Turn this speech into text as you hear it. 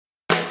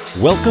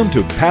Welcome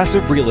to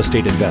Passive Real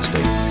Estate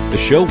Investing, the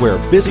show where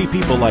busy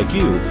people like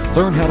you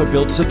learn how to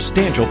build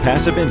substantial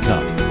passive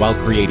income while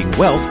creating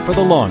wealth for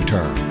the long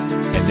term.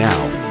 And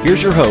now,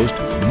 here's your host,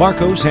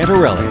 Marco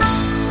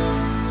Santarelli.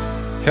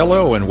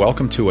 Hello and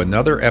welcome to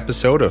another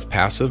episode of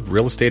Passive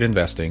Real Estate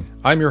Investing.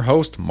 I'm your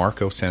host,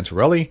 Marco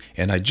Santarelli,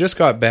 and I just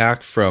got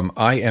back from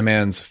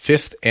IMN's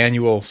 5th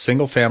annual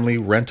Single Family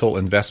Rental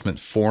Investment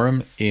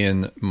Forum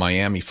in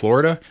Miami,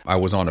 Florida. I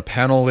was on a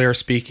panel there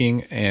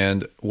speaking,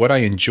 and what I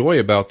enjoy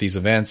about these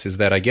events is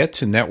that I get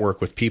to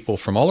network with people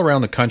from all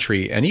around the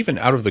country and even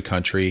out of the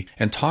country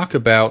and talk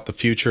about the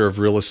future of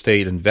real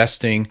estate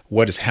investing,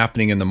 what is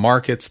happening in the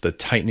markets, the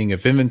tightening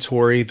of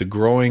inventory, the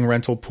growing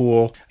rental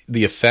pool,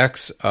 the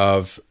effects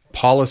of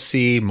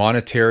policy,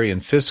 monetary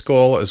and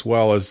fiscal, as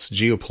well as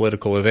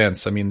geopolitical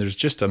events. I mean, there's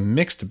just a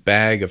mixed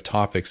bag of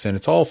topics, and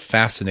it's all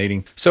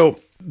fascinating. So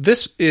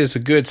this is a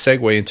good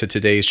segue into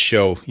today's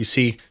show. You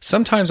see,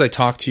 sometimes I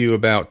talk to you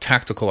about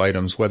tactical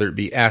items, whether it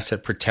be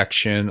asset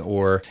protection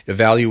or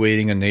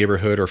evaluating a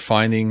neighborhood or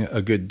finding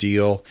a good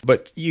deal.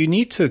 But you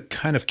need to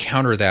kind of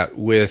counter that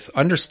with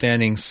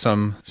understanding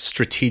some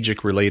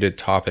strategic related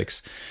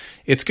topics.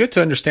 It's good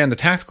to understand the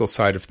tactical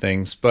side of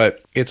things,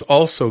 but it's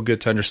also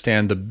good to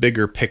understand the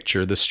bigger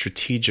picture, the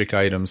strategic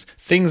items,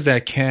 things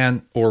that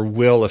can or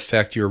will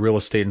affect your real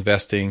estate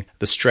investing,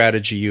 the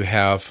strategy you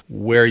have,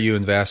 where you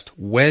invest,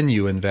 when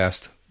you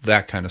invest,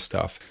 that kind of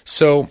stuff.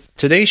 So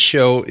today's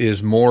show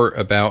is more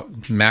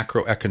about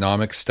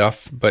macroeconomic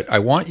stuff, but I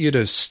want you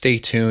to stay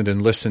tuned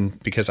and listen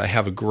because I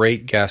have a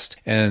great guest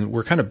and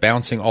we're kind of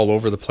bouncing all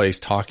over the place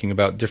talking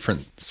about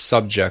different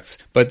subjects,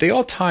 but they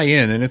all tie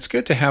in, and it's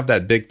good to have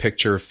that big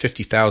picture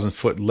 50,000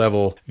 foot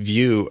level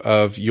view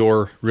of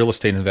your real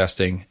estate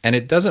investing. And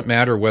it doesn't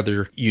matter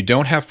whether you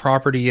don't have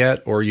property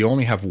yet or you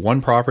only have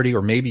one property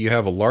or maybe you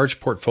have a large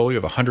portfolio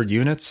of 100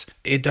 units.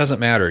 It doesn't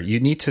matter. You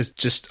need to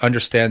just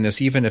understand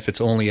this even if it's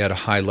only at a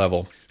high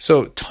level.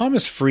 So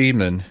Thomas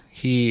Friedman,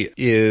 he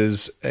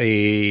is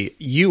a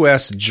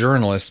U.S.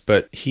 journalist,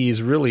 but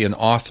he's really an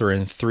author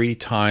and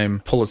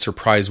 3-time Pulitzer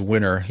Prize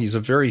winner. He's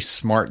a very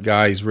smart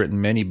guy. He's written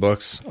many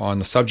books on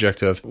the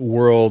subject of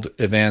world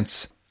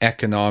events,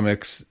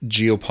 economics,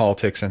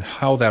 geopolitics, and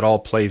how that all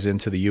plays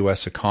into the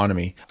U.S.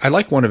 economy. I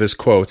like one of his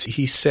quotes.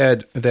 He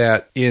said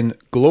that in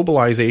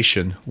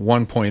Globalization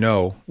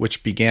 1.0,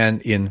 which began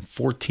in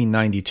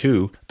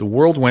 1492, the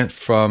world went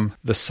from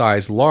the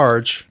size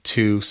large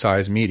to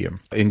size medium.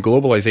 In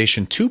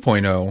Globalization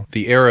 2.0,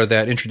 the era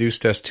that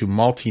introduced us to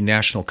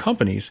multinational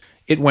companies,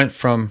 it went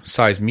from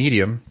size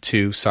medium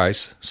to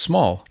size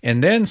small.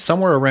 And then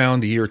somewhere around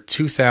the year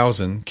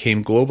 2000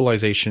 came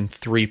Globalization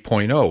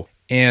 3.0.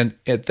 And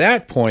at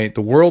that point,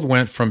 the world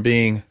went from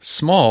being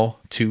small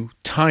to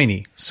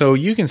tiny. So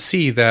you can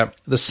see that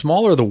the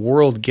smaller the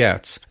world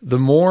gets, the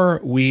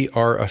more we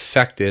are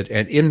affected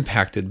and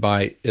impacted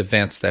by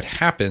events that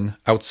happen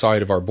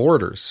outside of our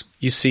borders.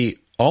 You see,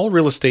 all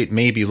real estate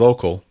may be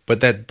local, but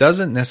that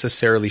doesn't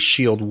necessarily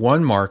shield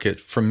one market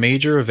from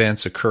major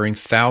events occurring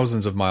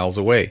thousands of miles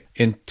away.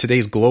 In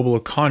today's global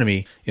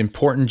economy,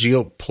 important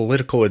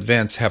geopolitical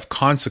events have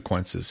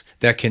consequences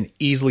that can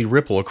easily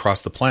ripple across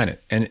the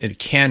planet, and it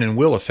can and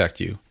will affect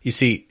you. You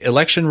see,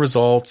 election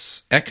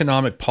results,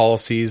 economic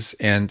policies,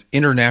 and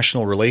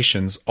international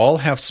relations all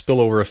have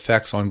spillover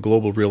effects on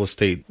global real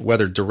estate,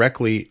 whether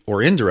directly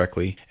or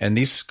indirectly, and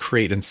these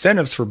create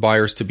incentives for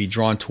buyers to be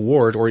drawn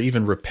toward or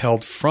even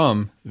repelled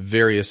from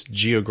various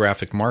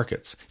geographic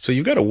markets. So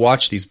you've got to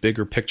watch these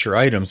bigger picture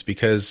items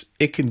because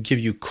it can give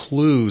you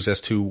clues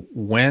as to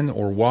when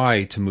or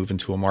why to move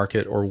into a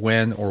market or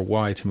when or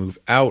why to move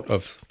out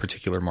of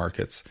particular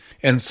markets.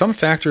 And some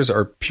factors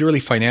are purely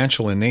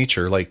financial in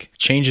nature, like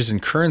changes in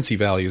currency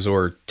values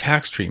or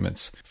tax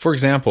treatments. For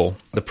example,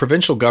 the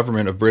provincial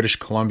government of British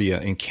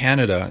Columbia in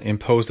Canada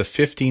imposed a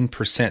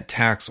 15%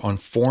 tax on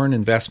foreign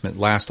investment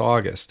last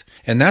August.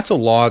 And that's a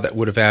law that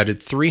would have added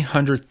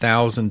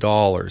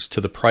 $300,000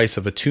 to the price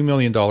of a $2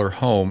 million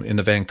home in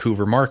the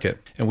Vancouver market.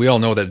 And we all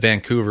know that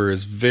Vancouver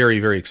is very,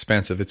 very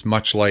expensive. It's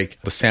much like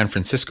the San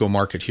Francisco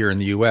market here in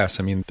the U.S.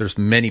 I mean, there's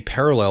many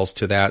parallels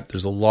to that.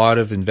 There's a lot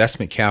of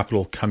investment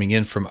capital coming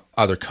in from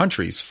other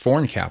countries,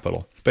 foreign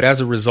capital. But as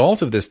a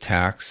result of this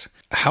tax,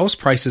 house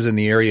prices in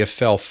the area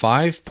fell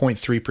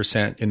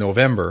 5.3% in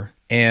November,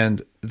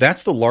 and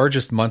that's the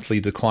largest monthly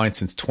decline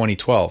since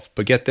 2012.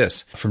 But get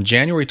this, from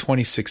January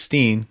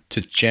 2016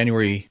 to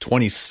January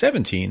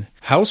 2017,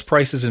 house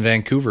prices in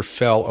Vancouver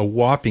fell a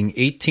whopping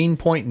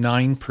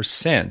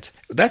 18.9%.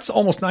 That's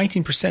almost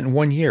 19% in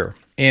 1 year.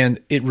 And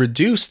it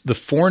reduced the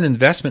foreign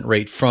investment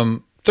rate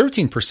from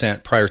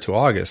 13% prior to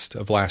August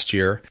of last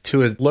year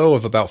to a low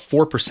of about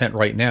 4%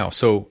 right now.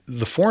 So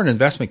the foreign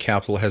investment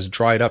capital has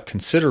dried up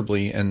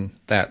considerably, and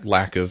that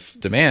lack of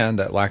demand,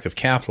 that lack of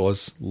capital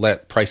has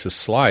let prices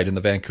slide in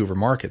the Vancouver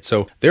market.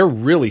 So they're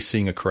really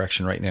seeing a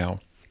correction right now.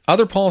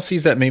 Other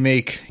policies that may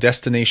make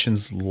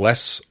destinations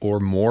less or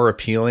more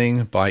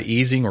appealing by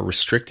easing or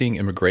restricting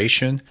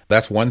immigration.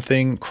 That's one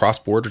thing.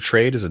 Cross-border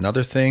trade is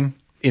another thing.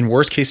 In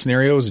worst case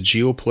scenarios,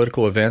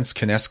 geopolitical events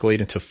can escalate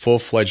into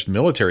full-fledged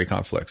military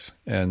conflicts,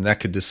 and that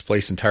could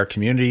displace entire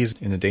communities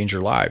and endanger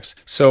lives.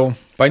 So,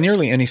 by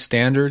nearly any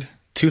standard,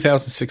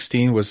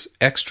 2016 was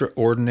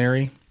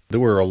extraordinary. There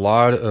were a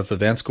lot of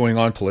events going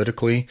on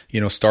politically,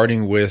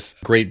 starting with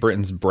Great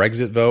Britain's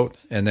Brexit vote,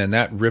 and then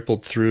that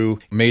rippled through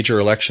major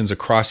elections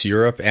across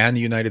Europe and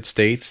the United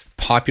States.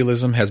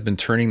 Populism has been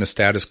turning the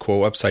status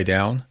quo upside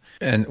down.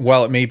 And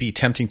while it may be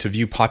tempting to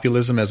view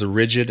populism as a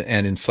rigid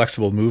and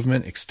inflexible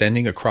movement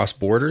extending across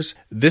borders,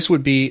 this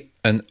would be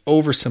an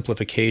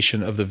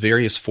oversimplification of the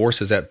various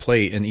forces at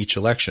play in each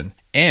election.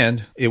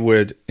 And it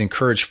would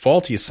encourage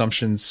faulty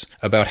assumptions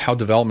about how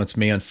developments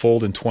may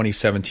unfold in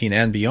 2017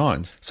 and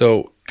beyond.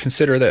 So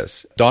consider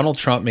this. Donald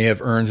Trump may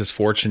have earned his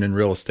fortune in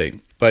real estate,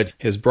 but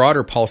his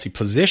broader policy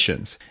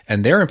positions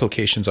and their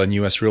implications on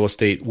U.S. real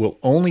estate will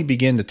only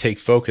begin to take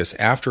focus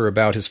after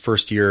about his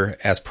first year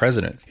as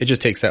president. It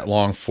just takes that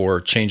long for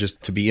changes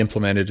to be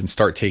implemented and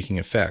start taking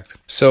effect.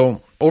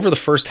 So over the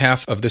first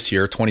half of this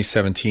year,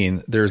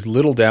 2017, there's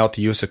little doubt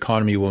the U.S.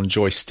 economy will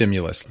enjoy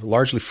stimulus,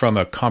 largely from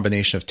a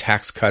combination of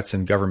tax cuts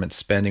and government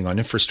spending on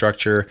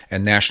infrastructure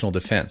and national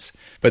defense.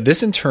 But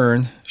this in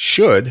turn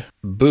should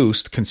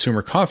boost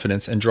consumer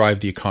confidence and drive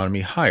the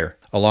economy higher,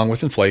 along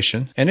with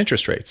inflation and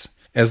interest rates.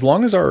 As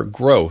long as our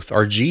growth,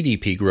 our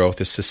GDP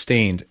growth, is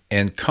sustained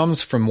and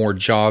comes from more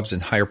jobs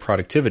and higher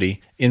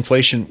productivity,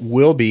 inflation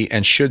will be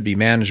and should be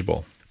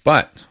manageable.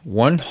 But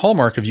one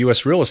hallmark of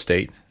U.S. real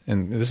estate,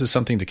 and this is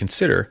something to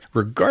consider,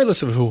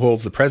 regardless of who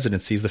holds the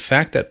presidency, is the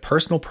fact that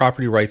personal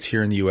property rights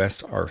here in the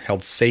U.S. are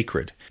held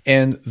sacred.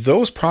 And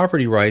those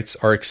property rights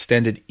are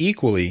extended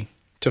equally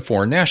to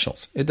foreign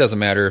nationals. It doesn't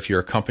matter if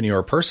you're a company or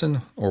a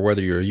person, or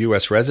whether you're a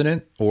U.S.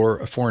 resident or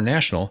a foreign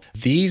national.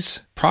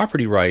 These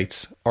property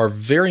rights are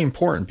very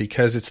important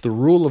because it's the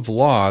rule of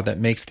law that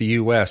makes the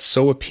U.S.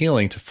 so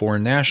appealing to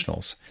foreign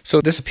nationals. So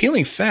this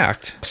appealing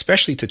fact,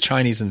 especially to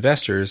Chinese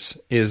investors,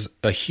 is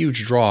a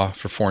huge draw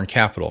for foreign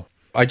capital.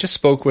 I just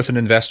spoke with an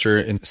investor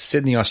in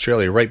Sydney,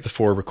 Australia, right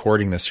before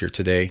recording this here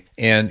today,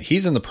 and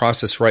he's in the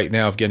process right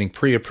now of getting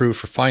pre-approved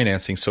for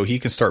financing so he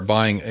can start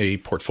buying a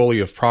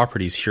portfolio of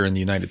properties here in the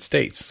United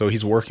States. So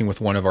he's working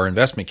with one of our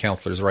investment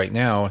counselors right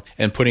now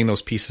and putting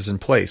those pieces in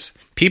place.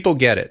 People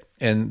get it,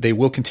 and they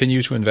will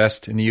continue to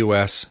invest in the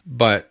U.S.,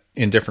 but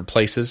in different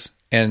places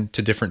and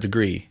to different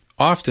degree.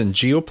 Often,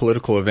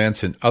 geopolitical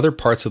events in other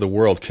parts of the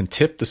world can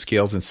tip the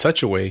scales in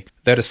such a way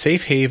that a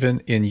safe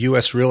haven in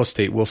U.S. real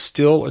estate will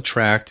still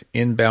attract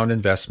inbound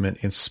investment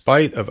in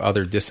spite of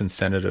other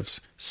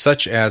disincentives,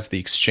 such as the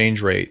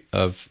exchange rate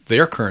of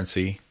their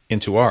currency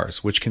into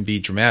ours, which can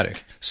be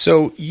dramatic.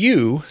 So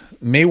you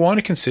may want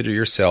to consider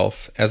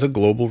yourself as a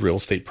global real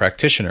estate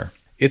practitioner.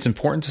 It's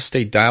important to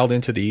stay dialed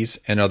into these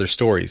and other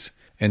stories,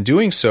 and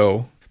doing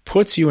so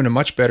puts you in a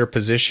much better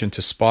position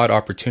to spot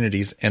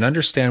opportunities and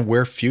understand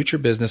where future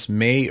business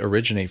may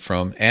originate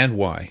from and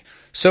why.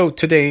 So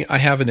today I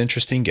have an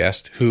interesting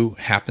guest who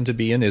happened to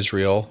be in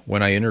Israel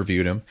when I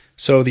interviewed him.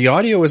 So the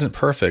audio isn't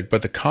perfect,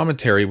 but the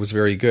commentary was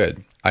very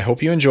good. I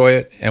hope you enjoy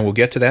it, and we'll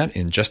get to that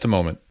in just a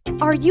moment.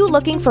 Are you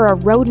looking for a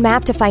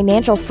roadmap to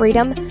financial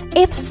freedom?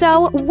 If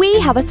so, we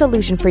have a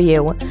solution for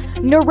you.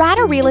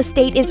 Norada Real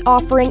Estate is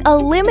offering a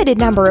limited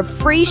number of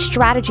free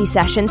strategy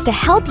sessions to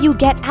help you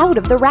get out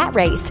of the rat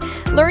race.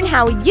 Learn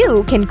how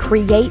you can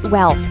create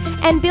wealth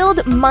and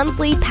build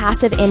monthly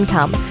passive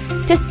income.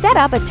 To set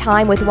up a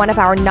time with one of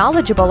our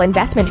knowledgeable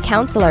investment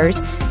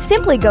counselors,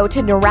 simply go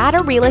to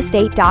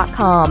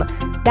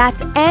noradarealestate.com.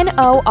 That's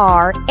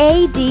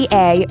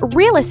NORADA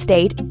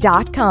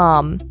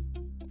realestate.com.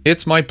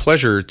 It's my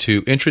pleasure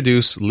to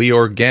introduce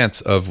Lior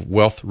Gantz of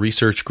Wealth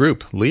Research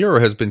Group. Lior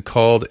has been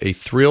called a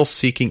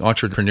thrill-seeking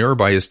entrepreneur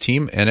by his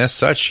team, and as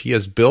such, he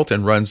has built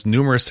and runs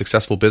numerous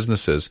successful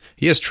businesses.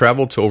 He has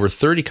traveled to over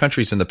 30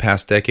 countries in the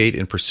past decade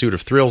in pursuit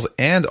of thrills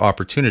and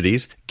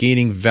opportunities,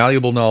 gaining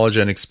valuable knowledge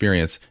and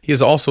experience. He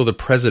is also the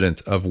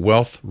president of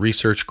Wealth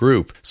Research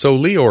Group. So,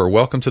 Lior,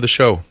 welcome to the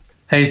show.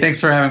 Hey, thanks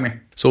for having me.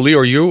 So,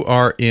 Lior, you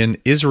are in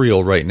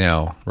Israel right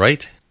now,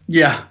 right?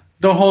 Yeah.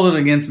 Don't hold it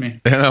against me.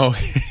 I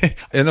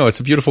know it's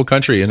a beautiful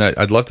country, and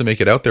I'd love to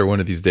make it out there one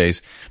of these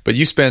days. But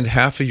you spend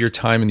half of your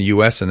time in the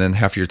U.S. and then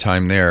half of your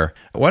time there.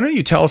 Why don't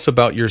you tell us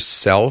about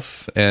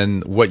yourself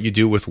and what you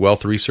do with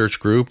Wealth Research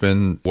Group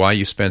and why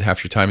you spend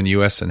half your time in the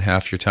U.S. and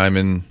half your time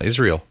in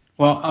Israel?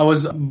 Well, I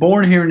was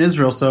born here in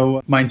Israel,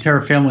 so my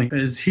entire family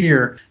is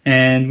here,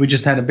 and we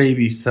just had a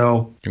baby.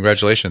 So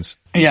congratulations.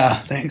 Yeah,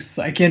 thanks.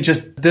 I can't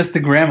just diss the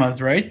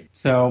grandmas, right?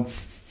 So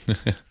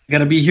I got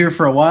to be here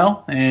for a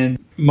while,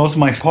 and most of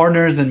my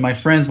partners and my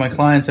friends, my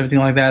clients, everything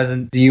like that is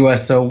in the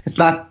U.S. So it's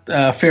not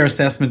a fair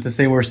assessment to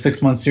say we're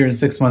 6 months here and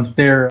 6 months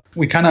there.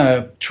 We kind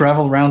of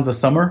travel around the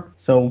summer,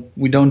 so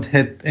we don't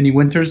hit any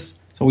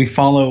winters. So we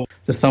follow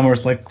the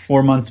summers like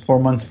 4 months, 4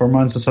 months, 4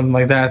 months or something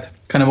like that.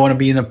 Kind of want to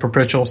be in a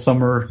perpetual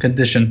summer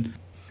condition.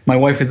 My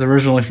wife is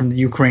originally from the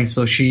Ukraine,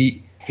 so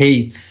she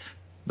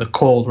hates the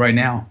cold right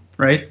now,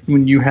 right?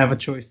 When you have a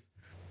choice.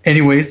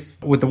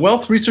 Anyways, with the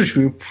Wealth Research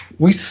Group,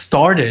 we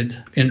started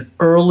in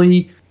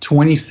early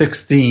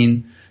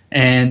 2016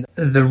 And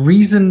the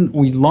reason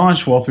we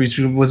launched Wealth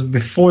Research Group was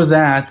before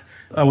that,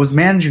 I was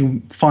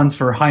managing funds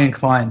for high-end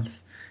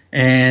clients.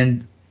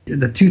 And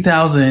the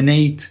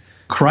 2008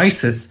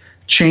 crisis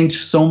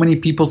changed so many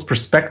people's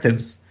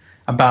perspectives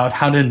about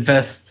how to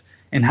invest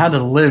and how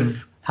to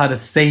live, how to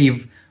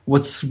save,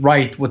 what's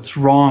right, what's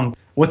wrong,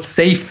 what's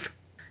safe.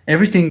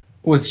 Everything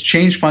was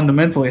changed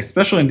fundamentally,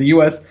 especially in the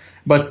US,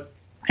 but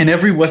in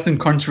every Western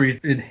country,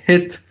 it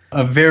hit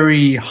a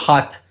very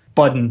hot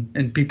button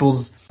in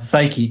people's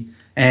psyche.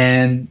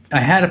 And I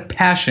had a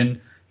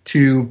passion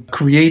to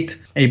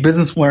create a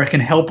business where I can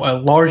help a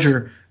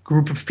larger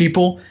group of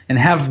people and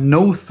have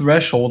no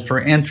threshold for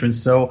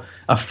entrance. So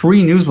a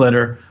free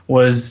newsletter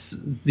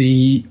was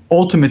the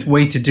ultimate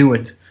way to do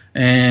it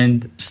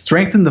and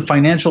strengthen the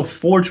financial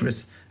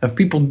fortress of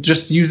people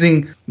just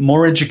using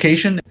more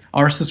education.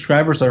 Our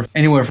subscribers are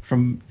anywhere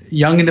from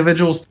young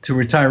individuals to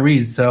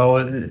retirees.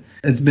 So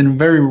it's been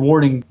very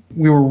rewarding.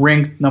 We were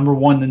ranked number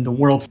 1 in the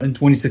world in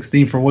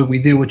 2016 for what we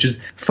do, which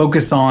is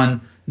focus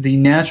on the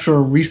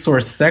natural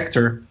resource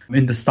sector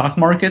in the stock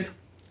market.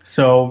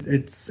 So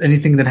it's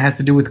anything that has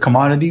to do with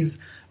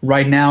commodities.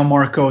 Right now,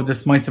 Marco,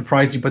 this might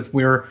surprise you, but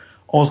we're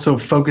also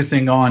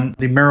focusing on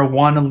the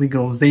marijuana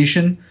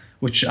legalization,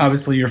 which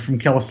obviously you're from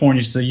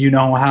California, so you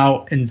know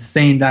how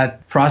insane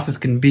that process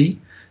can be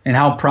and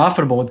how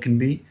profitable it can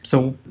be.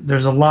 So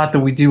there's a lot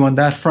that we do on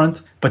that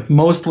front, but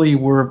mostly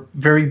we're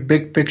very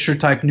big picture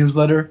type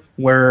newsletter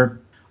where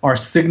our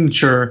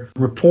signature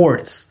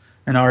reports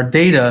and our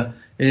data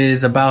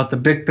is about the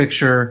big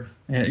picture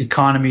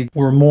economy.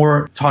 We're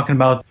more talking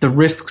about the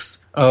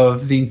risks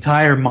of the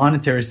entire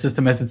monetary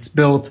system as it's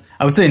built,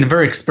 I would say in a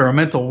very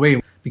experimental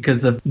way,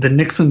 because of the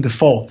Nixon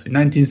default in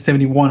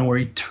 1971, where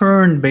he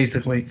turned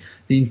basically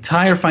the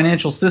entire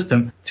financial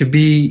system to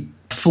be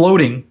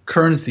floating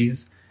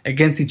currencies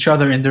against each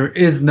other, and there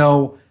is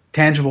no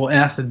tangible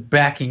asset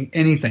backing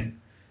anything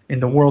in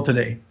the world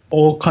today.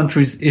 All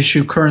countries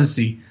issue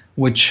currency,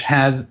 which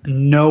has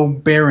no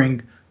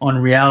bearing on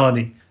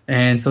reality.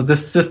 And so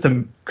this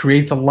system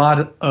creates a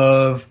lot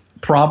of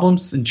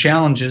problems and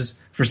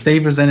challenges for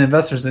savers and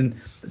investors. And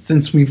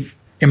since we've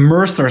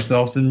immersed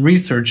ourselves in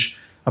research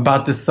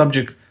about this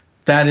subject,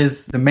 that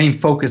is the main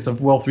focus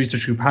of Wealth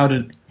Research Group, how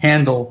to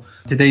handle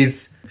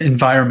today's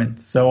environment.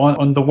 So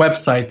on the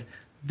website,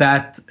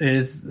 that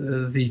is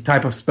the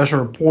type of special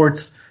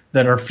reports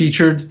that are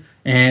featured.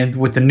 And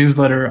with the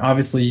newsletter,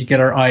 obviously, you get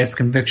our IS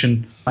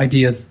Conviction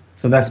ideas.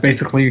 So that's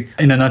basically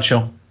in a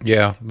nutshell.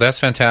 Yeah, that's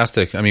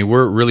fantastic. I mean,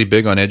 we're really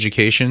big on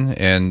education,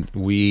 and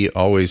we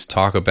always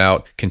talk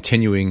about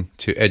continuing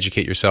to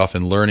educate yourself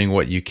and learning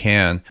what you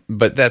can.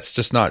 But that's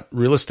just not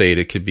real estate.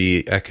 It could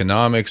be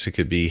economics, it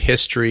could be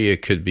history,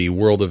 it could be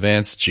world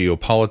events,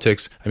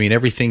 geopolitics. I mean,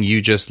 everything you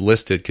just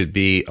listed could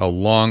be a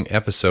long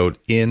episode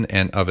in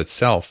and of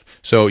itself.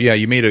 So yeah,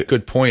 you made a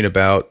good point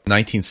about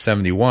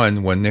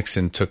 1971 when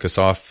Nixon took us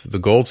off the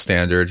gold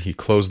standard. He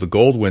closed the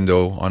gold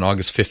window on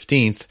August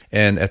 15th.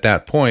 And at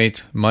that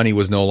point, money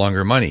was no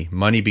longer money.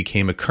 Money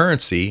became a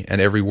currency, and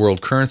every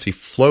world currency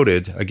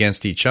floated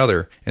against each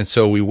other. And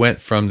so we went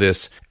from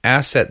this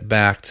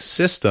asset-backed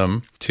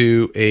system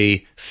to a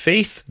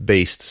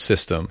faith-based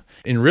system.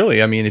 And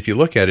really, I mean, if you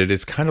look at it,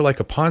 it's kind of like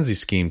a Ponzi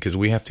scheme, because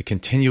we have to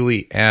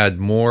continually add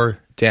more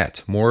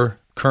debt, more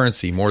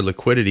currency, more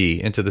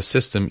liquidity into the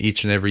system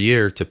each and every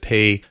year to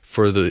pay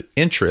for the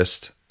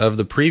interest of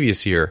the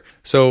previous year.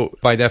 So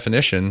by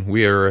definition,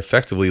 we are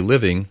effectively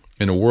living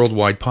in a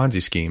worldwide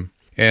Ponzi scheme.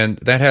 And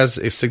that has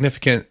a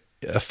significant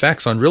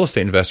effects on real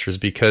estate investors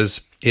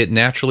because it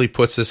naturally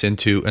puts us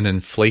into an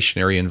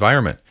inflationary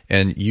environment.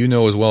 And you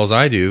know as well as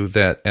I do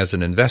that as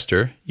an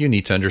investor, you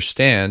need to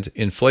understand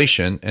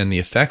inflation and the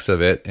effects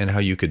of it and how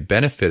you could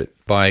benefit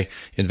by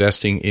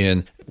investing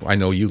in, I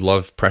know you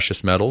love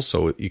precious metals,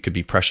 so it could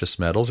be precious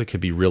metals, it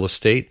could be real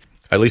estate.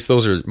 At least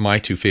those are my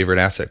two favorite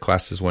asset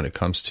classes when it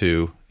comes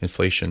to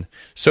inflation.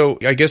 So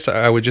I guess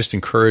I would just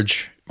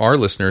encourage our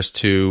listeners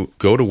to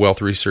go to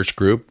Wealth Research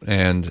Group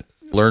and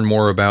learn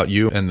more about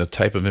you and the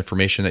type of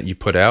information that you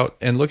put out,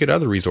 and look at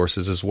other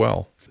resources as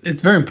well.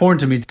 It's very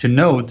important to me to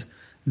note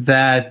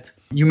that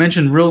you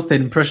mentioned real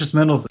estate and precious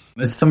metals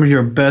as some of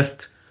your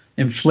best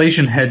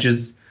inflation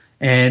hedges.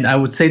 And I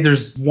would say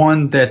there's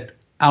one that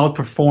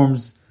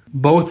outperforms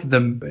both of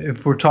them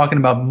if we're talking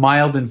about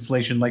mild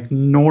inflation, like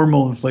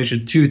normal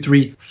inflation, 2,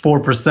 3,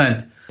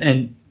 4%.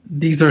 And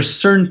these are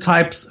certain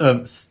types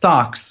of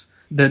stocks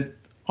that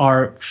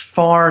are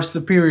far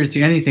superior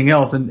to anything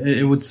else. And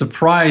it would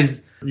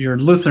surprise your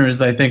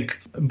listeners, I think.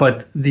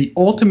 But the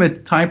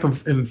ultimate type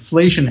of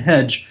inflation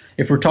hedge,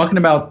 if we're talking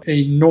about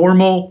a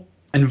normal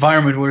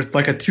environment where it's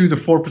like a 2 to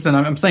 4%,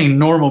 I'm saying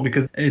normal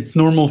because it's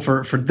normal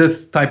for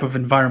this type of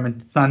environment.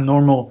 It's not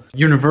normal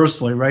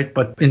universally, right?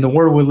 But in the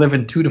world we live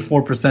in, 2 to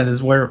 4%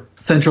 is where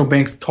central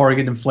banks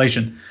target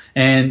inflation.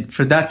 And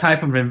for that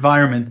type of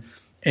environment,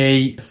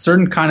 a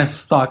certain kind of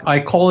stock,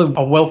 I call it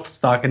a wealth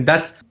stock, and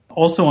that's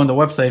also on the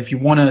website. If you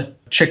want to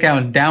check out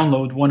and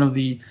download one of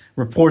the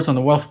reports on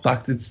the wealth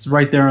stocks, it's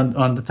right there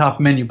on the top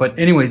menu. But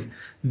anyways,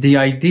 the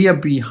idea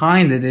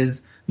behind it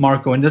is,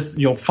 Marco, and this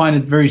you'll find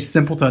it very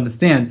simple to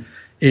understand,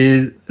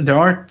 is there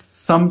are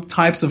some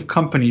types of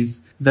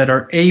companies that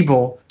are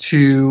able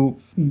to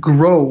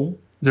grow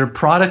their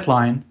product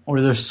line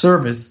or their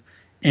service,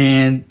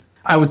 and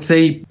I would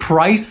say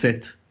price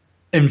it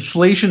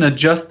inflation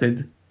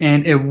adjusted,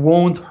 and it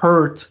won't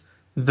hurt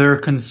their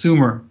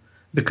consumer.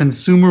 The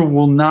consumer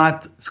will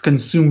not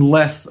consume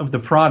less of the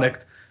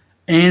product,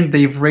 and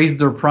they've raised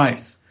their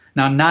price.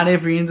 Now, not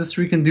every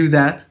industry can do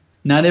that.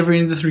 Not every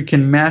industry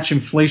can match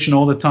inflation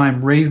all the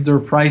time, raise their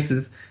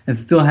prices, and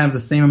still have the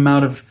same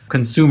amount of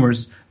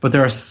consumers. But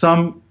there are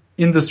some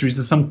industries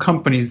and some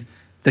companies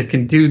that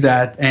can do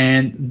that,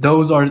 and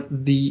those are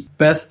the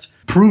best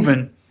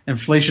proven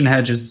inflation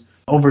hedges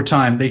over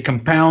time. They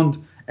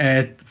compound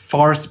at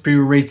far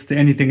superior rates to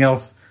anything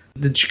else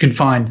that you can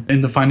find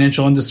in the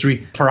financial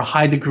industry for a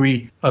high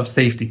degree of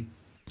safety.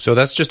 So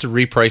that's just a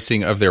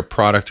repricing of their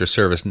product or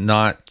service,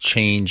 not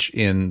change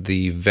in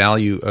the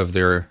value of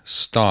their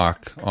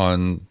stock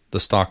on the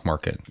stock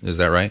market. Is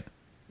that right?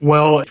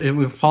 Well, it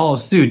would follow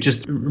suit.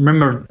 Just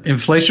remember,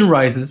 inflation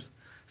rises.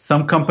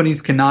 Some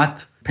companies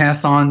cannot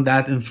pass on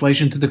that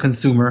inflation to the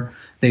consumer.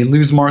 They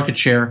lose market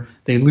share.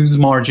 They lose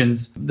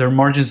margins. Their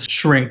margins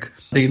shrink.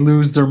 They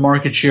lose their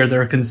market share,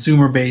 their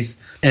consumer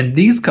base. And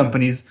these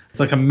companies, it's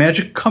like a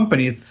magic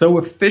company. It's so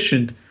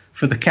efficient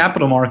for the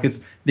capital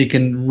markets. They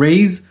can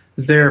raise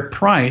their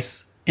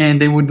price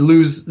and they would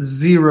lose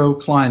zero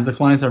clients. The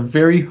clients are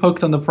very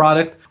hooked on the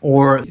product,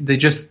 or they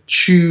just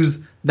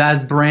choose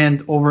that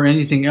brand over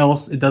anything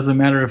else. It doesn't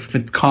matter if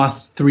it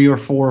costs $3 or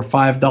 $4 or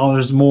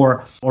 $5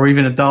 more, or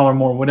even $1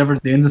 more, whatever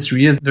the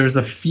industry is. There's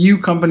a few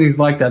companies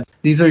like that.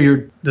 These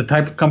are the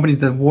type of companies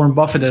that Warren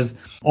Buffett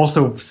has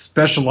also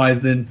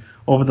specialized in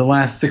over the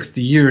last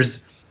 60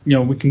 years. You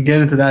know, we can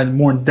get into that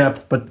more in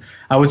depth, but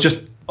I was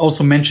just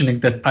also mentioning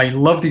that I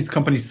love these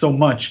companies so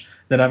much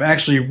that I've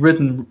actually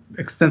written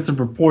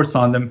extensive reports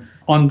on them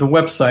on the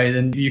website,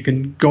 and you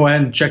can go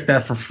ahead and check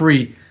that for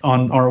free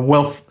on our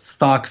Wealth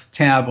Stocks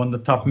tab on the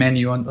top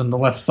menu on the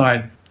left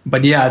side.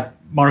 But yeah,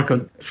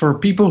 Marco, for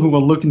people who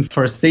are looking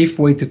for a safe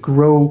way to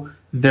grow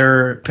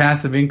their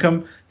passive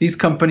income, these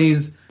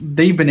companies,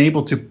 they've been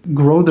able to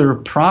grow their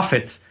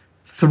profits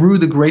through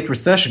the Great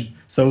Recession.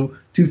 So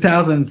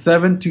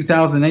 2007,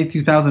 2008,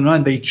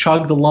 2009, they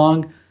chugged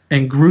along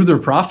and grew their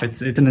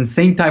profits. It's an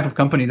insane type of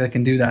company that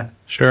can do that.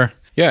 Sure.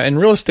 Yeah, and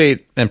real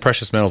estate and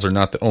precious metals are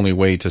not the only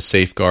way to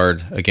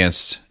safeguard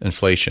against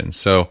inflation.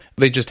 So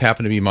they just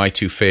happen to be my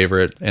two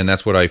favorite, and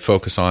that's what I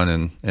focus on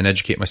and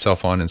educate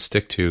myself on and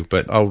stick to.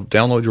 But I'll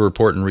download your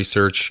report and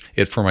research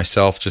it for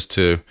myself just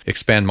to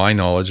expand my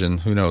knowledge, and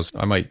who knows,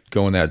 I might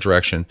go in that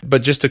direction.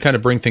 But just to kind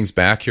of bring things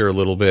back here a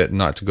little bit and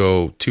not to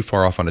go too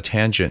far off on a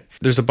tangent,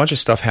 there's a bunch of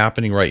stuff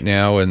happening right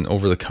now and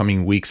over the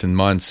coming weeks and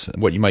months,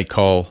 what you might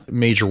call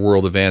major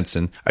world events.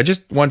 And I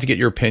just wanted to get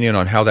your opinion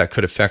on how that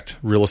could affect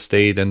real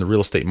estate and the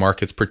real estate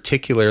markets,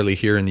 particularly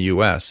here in the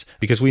US,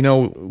 because we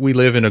know we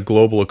live in a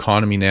global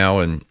economy now,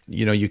 and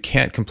you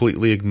can't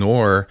completely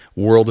ignore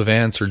world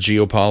events or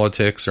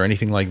geopolitics or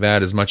anything like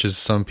that, as much as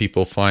some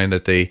people find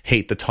that they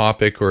hate the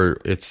topic or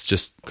it's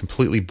just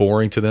completely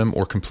boring to them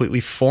or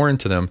completely foreign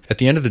to them. At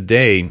the end of the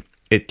day,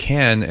 it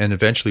can and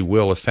eventually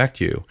will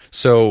affect you.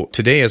 So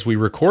today, as we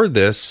record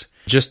this,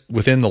 just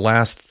within the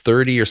last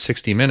 30 or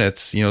 60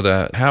 minutes,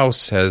 the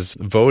House has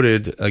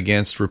voted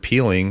against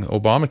repealing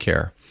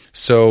Obamacare.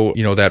 So,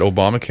 that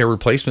Obamacare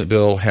replacement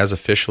bill has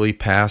officially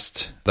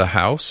passed the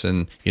House,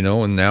 and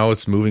now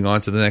it's moving on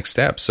to the next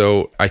step.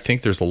 So I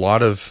think there's a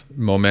lot of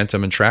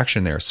momentum and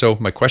traction there. So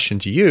my question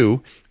to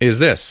you is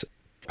this: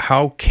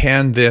 how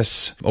can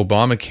this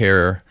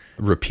Obamacare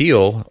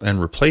repeal and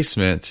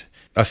replacement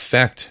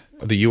affect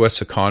the U.S.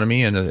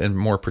 economy and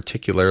more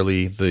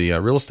particularly the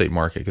real estate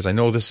market? Because I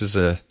know this is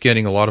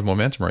getting a lot of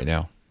momentum right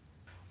now.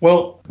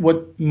 Well,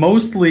 what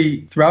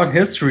mostly throughout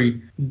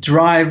history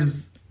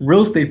drives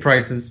real estate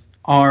prices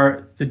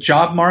are the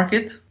job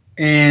market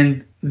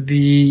and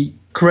the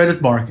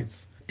credit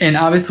markets. And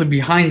obviously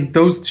behind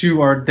those two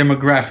are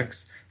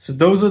demographics. So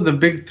those are the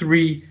big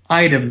three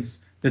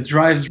items that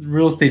drives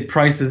real estate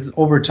prices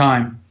over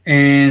time.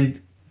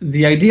 And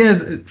the idea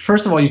is,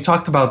 first of all, you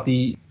talked about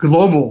the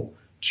global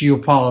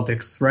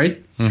geopolitics,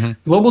 right? Mm-hmm.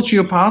 Global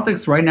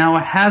geopolitics right now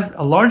has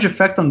a large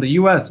effect on the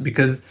U.S.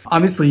 because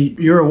obviously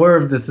you're aware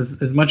of this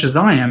as much as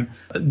I am.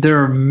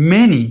 There are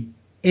many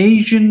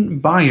Asian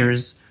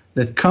buyers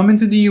that come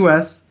into the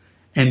U.S.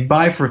 and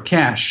buy for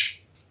cash.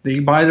 They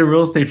buy the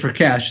real estate for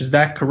cash. Is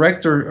that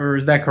correct or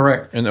is that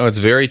correct? And no, it's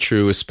very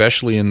true,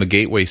 especially in the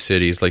gateway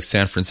cities like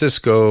San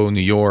Francisco,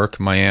 New York,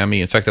 Miami.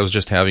 In fact, I was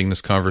just having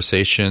this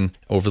conversation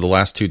over the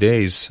last 2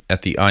 days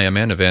at the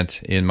IMN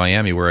event in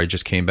Miami, where I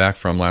just came back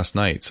from last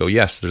night. So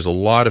yes, there's a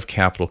lot of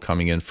capital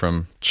coming in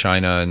from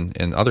China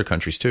and other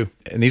countries too.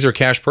 And these are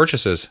cash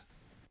purchases.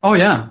 Oh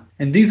yeah.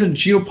 And these are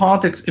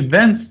geopolitics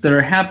events that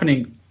are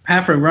happening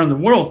halfway around the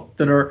world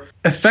that are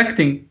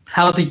affecting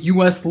how the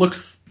U.S.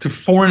 looks to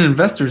foreign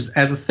investors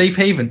as a safe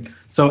haven.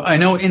 So I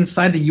know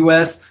inside the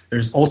U.S.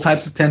 there's all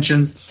types of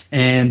tensions,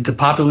 and the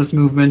populist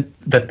movement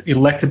that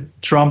elected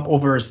Trump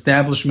over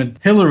establishment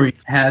Hillary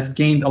has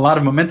gained a lot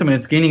of momentum, and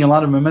it's gaining a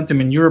lot of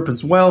momentum in Europe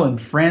as well. In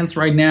France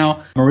right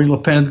now, Marine Le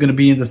Pen is going to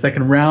be in the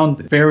second round,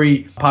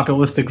 very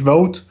populistic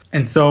vote.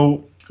 And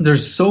so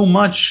there's so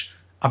much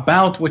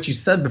about what you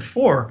said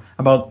before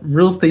about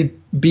real estate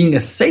being a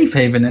safe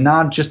haven and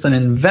not just an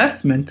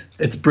investment.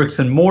 It's bricks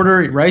and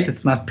mortar, right?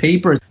 It's not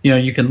paper.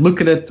 You can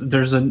look at it.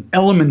 There's an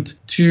element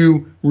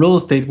to real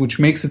estate which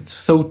makes it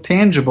so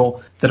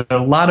tangible that a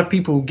lot of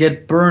people who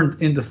get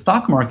burned in the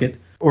stock market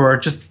or are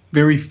just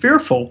very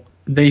fearful,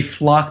 they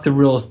flock to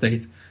real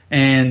estate.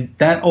 And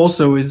that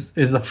also is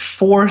a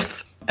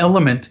fourth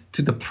element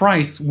to the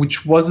price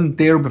which wasn't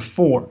there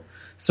before.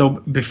 So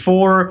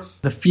before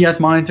the fiat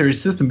monetary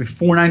system,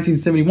 before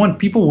 1971,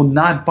 people would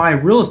not buy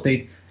real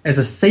estate as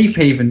a safe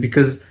haven,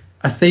 because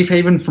a safe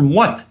haven from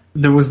what?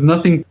 There was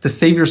nothing to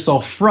save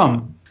yourself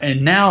from.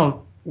 And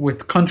now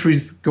with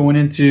countries going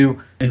into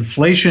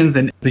inflations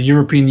and the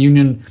European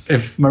Union,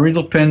 if Marine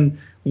Le Pen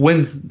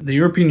wins, the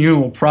European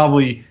Union will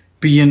probably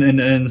be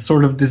in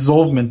sort of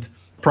dissolvement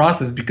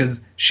process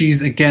because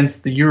she's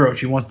against the euro.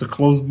 She wants to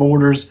close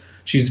borders.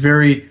 She's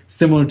very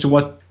similar to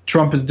what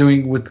Trump is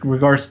doing with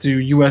regards to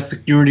U.S.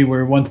 security,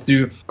 where he wants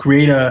to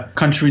create a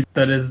country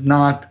that is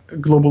not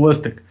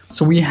globalistic.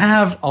 So we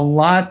have a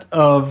lot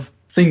of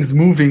things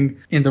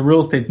moving in the real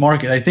estate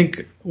market. I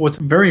think what's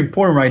very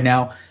important right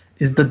now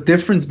is the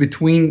difference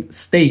between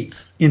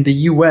states in the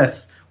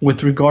U.S.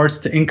 with regards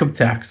to income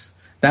tax.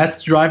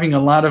 That's driving a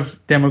lot of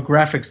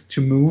demographics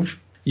to move.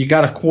 You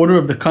got a quarter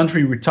of the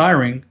country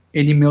retiring,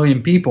 80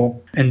 million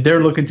people, and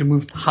they're looking to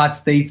move to hot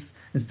states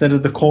instead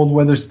of the cold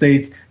weather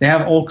states. They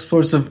have all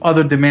sorts of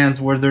other demands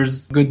where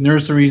there's good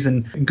nurseries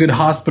and good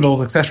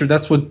hospitals, etc.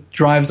 That's what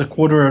drives a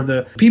quarter of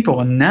the people.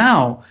 And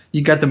now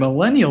you got the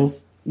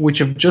millennials, which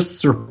have just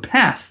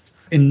surpassed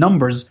in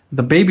numbers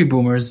the baby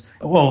boomers.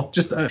 Well,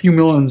 just a few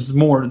millions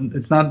more.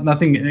 It's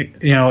nothing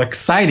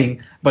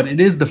exciting, but it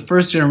is the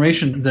first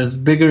generation that's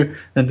bigger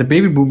than the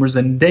baby boomers,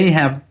 and they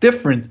have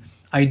different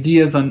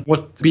ideas on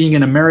what being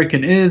an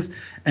American is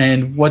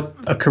and what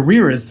a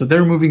career is. So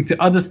they're moving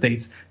to other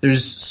states.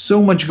 There's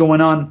so much going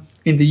on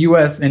in the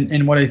U.S.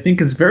 And what I think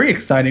is very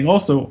exciting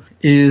also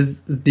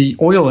is the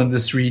oil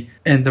industry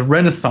and the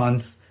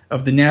renaissance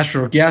of the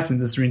natural gas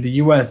industry in the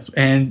U.S.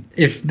 And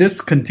if this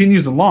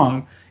continues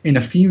along, in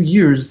a few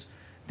years,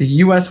 the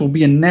U.S. will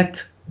be a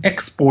net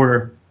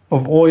exporter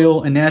of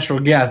oil and natural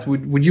gas.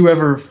 Would you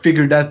ever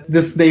figure that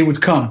this day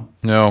would come?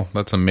 No,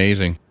 that's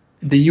amazing.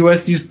 The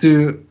U.S. used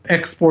to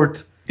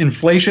export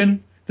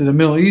inflation to the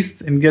Middle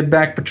East and get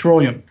back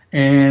petroleum.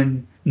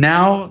 And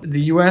now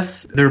the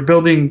U.S., they're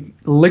building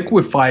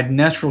liquefied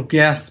natural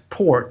gas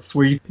ports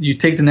where you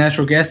take the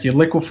natural gas, you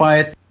liquefy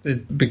it,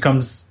 it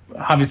becomes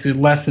obviously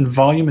less in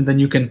volume, and then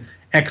you can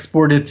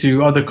export it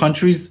to other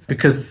countries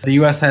because the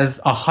U.S.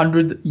 has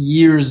 100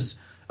 years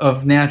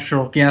of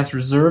natural gas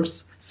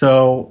reserves.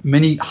 So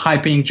many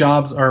high-paying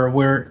jobs are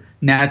where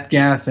nat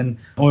gas and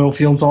oil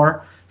fields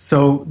are.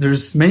 So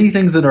there's many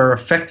things that are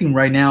affecting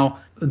right now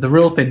the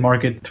real estate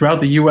market throughout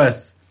the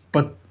U.S.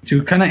 But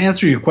to kind of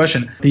answer your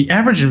question, the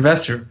average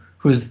investor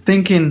who is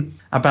thinking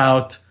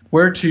about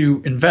where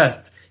to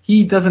invest,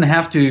 he doesn't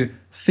have to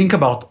think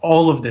about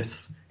all of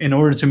this in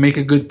order to make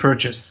a good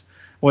purchase.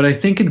 What I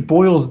think it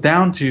boils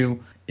down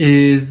to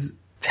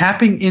is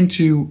tapping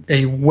into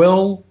a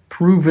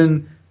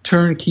well-proven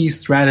turnkey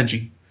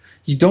strategy.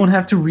 You don't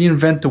have to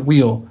reinvent the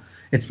wheel.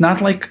 It's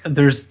not like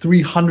there's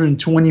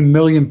 320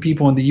 million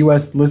people in the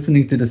U.S.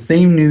 listening to the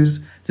same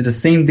news, to the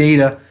same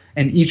data,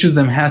 and each of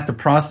them has to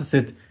process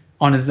it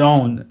on his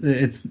own.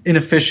 It's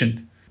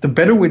inefficient. The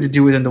better way to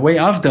do it, and the way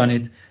I've done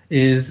it,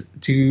 is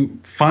to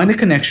find a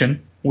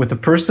connection with a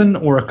person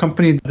or a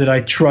company that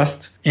I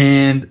trust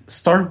and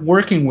start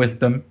working with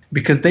them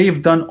because they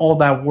have done all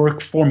that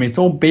work for me. It's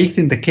all baked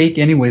in the cake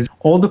anyways.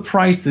 All the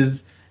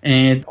prices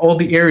and all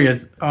the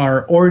areas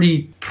are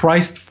already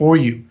priced for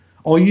you.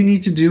 All you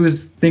need to do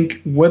is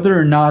think whether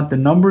or not the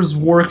numbers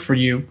work for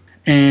you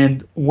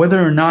and whether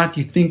or not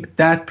you think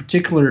that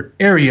particular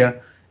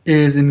area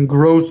is in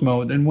growth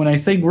mode. And when I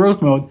say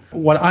growth mode,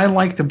 what I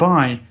like to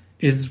buy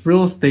is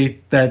real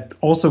estate that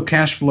also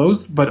cash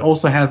flows but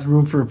also has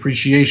room for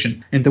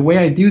appreciation. And the way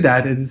I do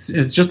that is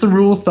it's just a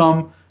rule of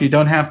thumb. You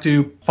don't have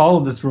to follow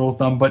this rule of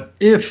thumb. But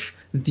if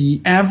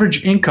the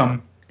average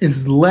income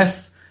is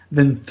less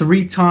than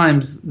 3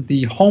 times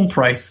the home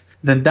price,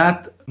 then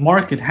that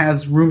market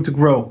has room to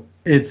grow.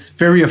 It's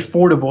very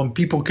affordable and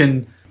people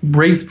can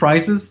raise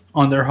prices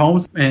on their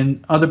homes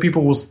and other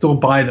people will still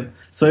buy them.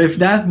 So if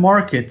that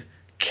market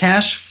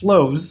cash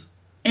flows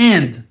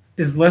and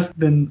is less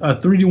than a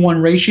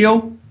 3-to-1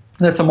 ratio,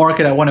 that's a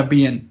market I want to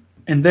be in.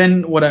 And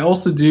then what I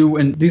also do,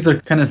 and these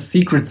are kind of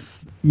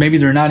secrets, maybe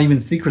they're not even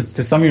secrets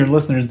to some of your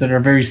listeners that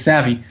are very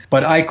savvy,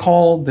 but I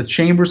call the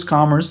chambers of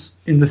commerce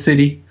in the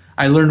city.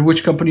 I learned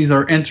which companies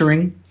are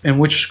entering and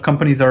which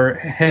companies are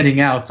heading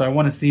out. So I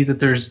want to see that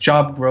there's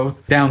job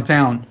growth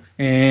downtown.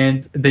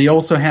 And they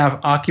also have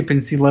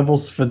occupancy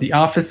levels for the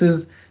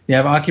offices. They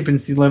have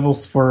occupancy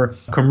levels for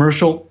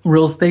commercial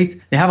real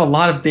estate. They have a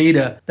lot of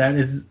data that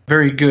is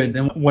very good.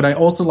 And what I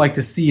also like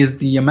to see is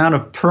the amount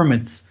of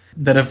permits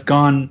that have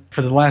gone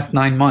for the last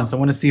 9 months. I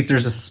want to see if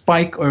there's a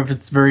spike or if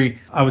it's very,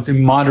 I would say,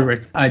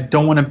 moderate. I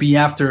don't want to be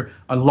after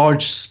a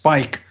large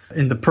spike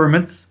in the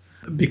permits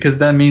because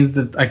that means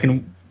that I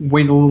can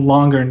wait a little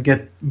longer and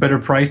get better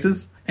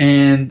prices.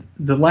 And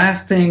the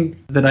last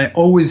thing that I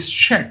always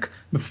check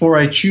before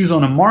I choose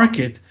on a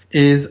market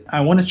is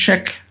I want to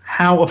check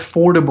how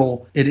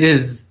affordable it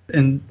is.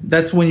 And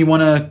that's when you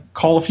want to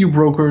call a few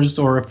brokers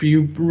or a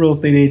few real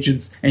estate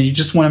agents, and you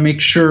just want to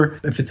make sure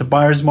if it's a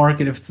buyer's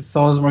market, if it's a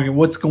seller's market,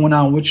 what's going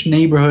on, which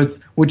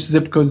neighborhoods, which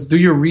zip codes. Do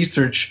your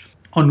research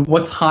on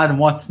what's hot and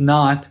what's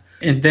not,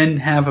 and then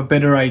have a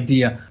better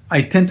idea.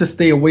 I tend to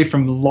stay away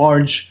from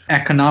large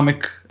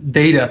economic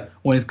data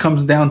when it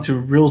comes down to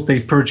real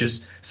estate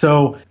purchase.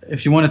 So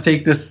if you want to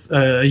take this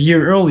a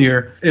year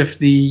earlier, if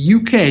the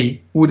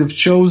UK would have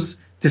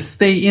chose to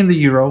stay in the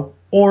euro,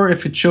 or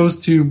if it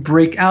chose to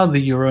break out of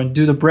the euro and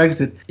do the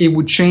Brexit, it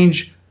would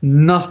change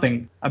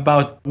nothing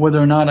about whether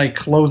or not I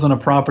close on a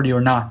property or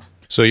not.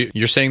 So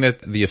you're saying that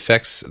the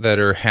effects that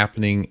are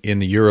happening in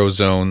the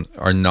Eurozone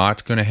are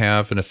not going to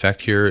have an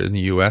effect here in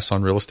the U.S.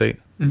 on real estate?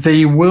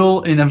 They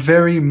will in a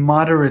very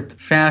moderate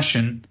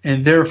fashion,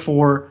 and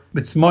therefore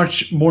it's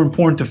much more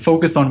important to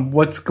focus on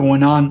what's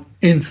going on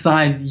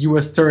inside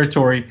U.S.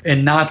 territory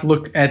and not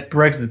look at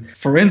Brexit.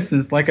 For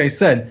instance, like I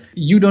said,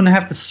 you don't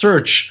have to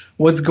search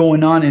what's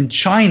going on in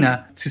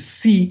China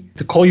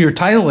to call your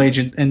title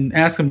agent and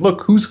ask them,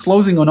 look, who's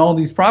closing on all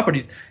these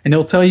properties? And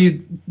they'll tell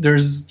you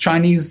there's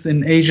Chinese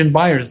and Asian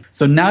buyers.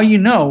 So now you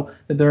know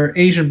that there are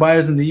Asian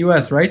buyers in the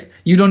U.S., right?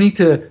 You don't need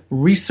to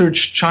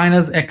research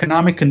China's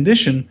economic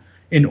condition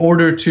in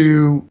order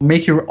to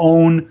make your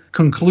own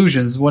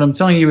conclusions. What I'm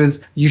telling you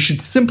is you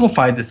should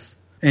simplify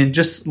this and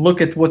just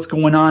look at what's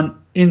going on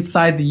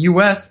inside the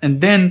U.S. and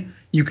then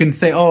you can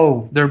say,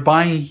 oh, they're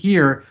buying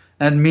here.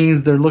 That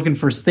means they're looking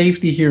for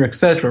safety here,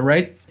 etc.,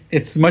 right?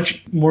 It's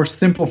much more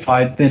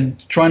simplified than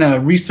trying to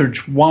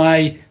research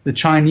why the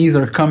Chinese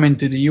are coming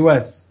to the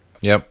U.S.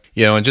 Yep.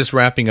 And just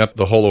wrapping up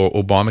the whole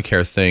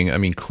Obamacare thing, I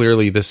mean,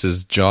 clearly this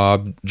is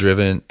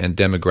job-driven and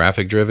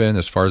demographic-driven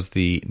as far as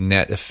the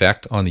net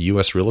effect on the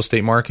U.S. real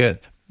estate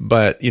market.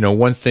 But,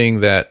 one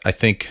thing that I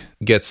think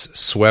gets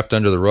swept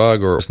under the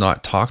rug or is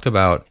not talked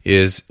about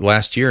is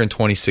last year in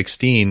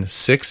 2016,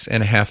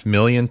 6.5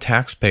 million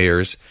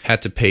taxpayers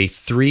had to pay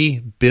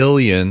 $3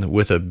 billion in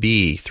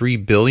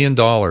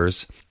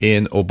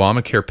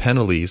Obamacare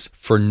penalties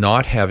for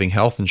not having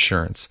health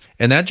insurance.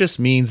 And that just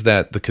means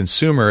that the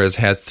consumer has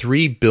had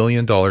 $3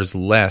 billion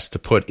less to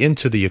put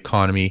into the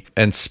economy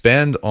and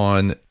spend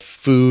on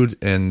food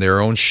and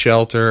their own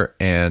shelter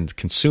and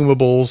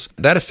consumables.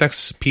 That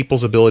affects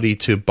people's ability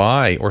to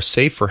buy or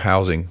save for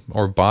housing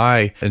or buy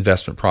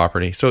investment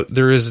property. So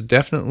there is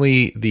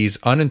definitely these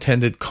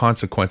unintended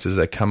consequences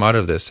that come out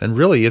of this. And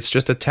really, it's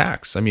just a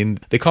tax. I mean,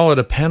 they call it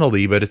a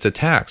penalty, but it's a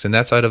tax. And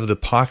that's out of the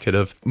pocket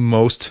of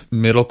most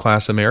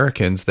middle-class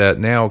Americans that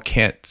now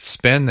can't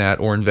spend that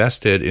or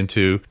invest it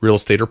into real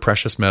estate or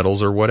precious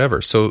metals or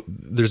whatever. So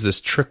there's this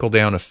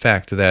trickle-down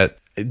effect that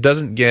it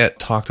doesn't get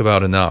talked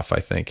about enough, I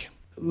think.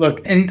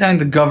 Look, anytime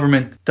the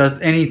government does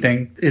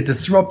anything, it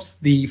disrupts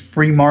the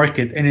free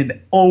market, and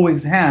it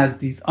always has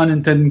these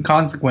unintended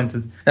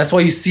consequences. That's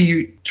why you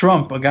see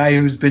Trump, a guy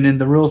who's been in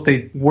the real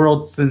estate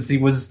world since he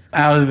was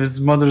out of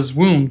his mother's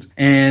womb,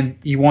 and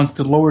he wants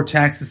to lower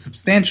taxes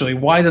substantially.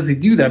 Why does he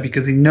do that?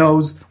 Because he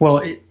knows,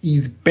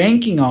 he's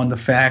banking on the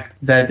fact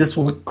that this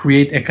will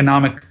create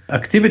economic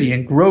activity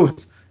and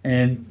growth,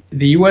 and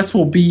the U.S.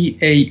 will be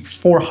a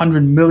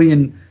 400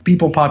 million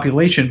people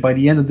population by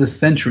the end of this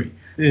century.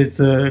 It's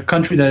a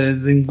country that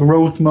is in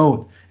growth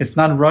mode. It's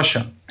not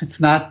Russia. It's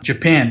not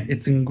Japan.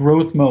 It's in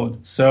growth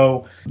mode.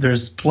 So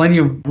there's plenty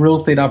of real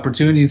estate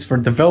opportunities for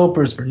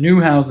developers, for new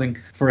housing,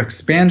 for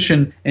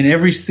expansion in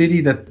every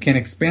city that can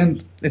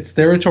expand its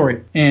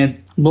territory.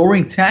 And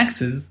lowering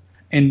taxes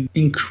and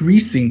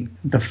increasing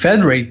the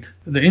Fed rate,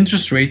 the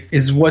interest rate,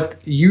 is what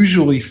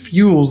usually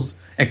fuels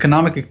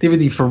economic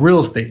activity for real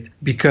estate,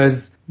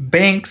 because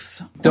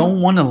banks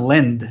don't want to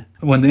lend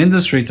when the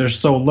interest rates are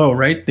so low,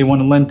 right? They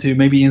want to lend to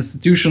maybe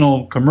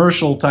institutional,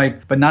 commercial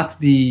type, but not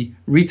the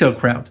retail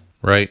crowd.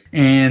 Right.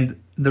 And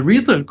the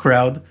retail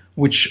crowd,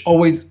 which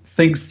always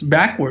thinks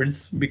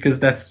backwards,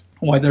 because that's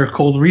why they're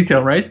called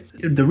retail, right?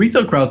 The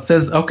retail crowd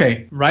says,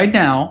 okay, right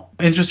now,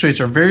 interest rates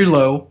are very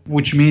low,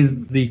 which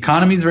means the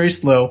economy is very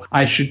slow.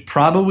 I should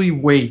probably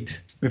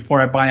wait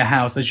before I buy a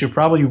house. I should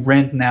probably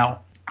rent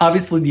now.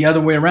 Obviously, the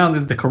other way around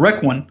is the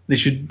correct one. They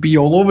should be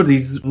all over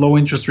these low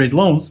interest rate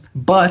loans.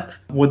 But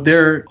what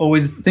they're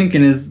always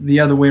thinking is the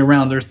other way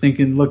around. They're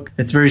thinking, look,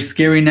 it's very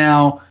scary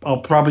now.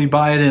 I'll probably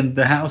buy it and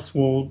the house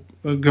will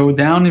go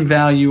down in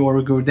value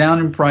or go down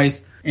in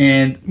price.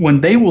 And when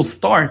they will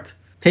start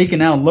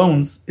taking out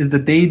loans is the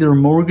day their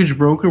mortgage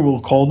broker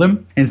will call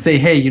them and say,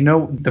 hey,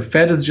 the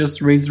Fed has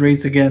just raised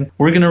rates again.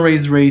 We're going to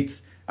raise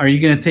rates. Are you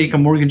going to take a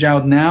mortgage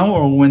out now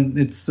or when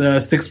it's 6%,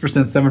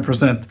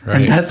 7%? Right.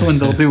 And that's when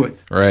they'll do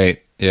it.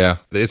 Right. Yeah.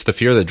 It's the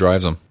fear that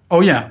drives them. Oh,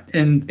 yeah.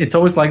 And it's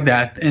always like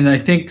that. And I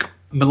think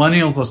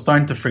millennials are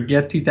starting to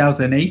forget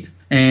 2008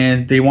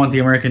 and they want the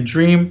American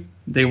dream.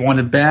 They want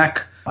it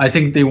back. I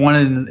think they want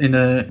it in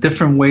a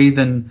different way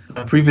than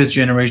previous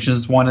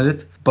generations wanted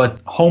it.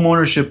 But home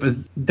ownership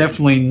has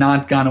definitely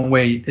not gone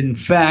away. In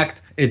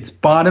fact, it's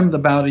bottomed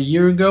about a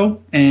year ago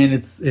and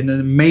it's in a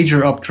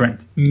major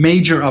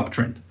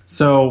uptrend.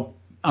 So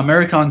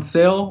America on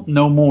sale,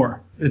 no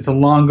more. It's a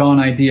long gone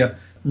idea.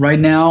 Right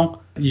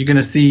now, you're going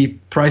to see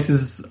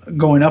prices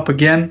going up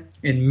again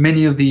in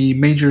many of the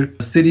major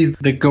cities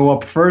that go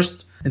up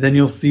first, and then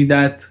you'll see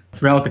that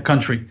throughout the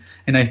country.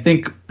 And I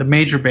think the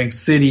major banks,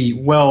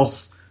 Citi,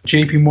 Wells,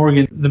 JP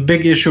Morgan, the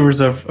big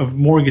issuers of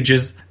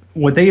mortgages,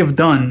 what they have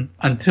done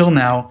until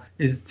now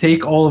is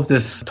take all of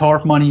this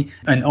TARP money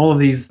and all of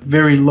these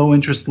very low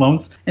interest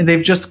loans, and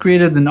they've just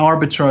created an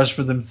arbitrage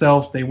for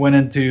themselves. They went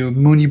into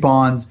Muni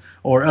bonds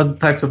or other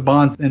types of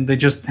bonds, and they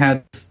just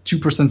had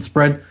 2%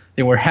 spread.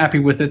 They were happy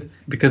with it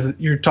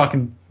because you're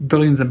talking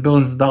billions and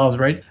billions of dollars,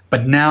 right?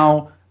 But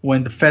now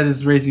when the Fed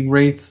is raising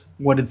rates,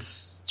 what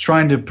it's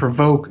trying to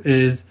provoke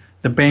is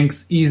the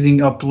banks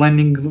easing up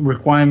lending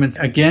requirements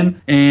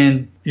again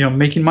and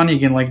making money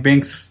again like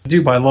banks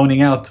do by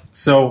loaning out.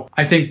 So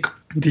I think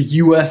the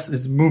U.S.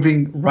 is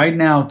moving right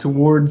now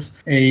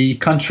towards a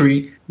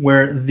country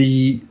where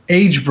the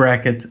age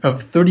bracket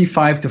of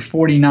 35 to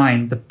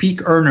 49, the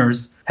peak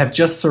earners, have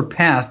just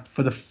surpassed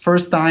for the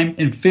first time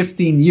in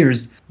 15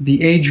 years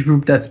the age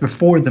group that's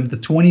before them, the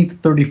 20 to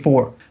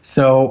 34.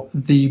 So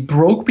the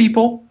broke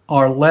people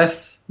are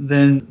less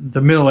than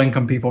the middle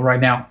income people right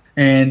now.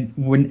 And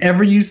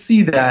whenever you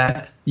see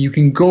that, you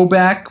can go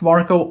back,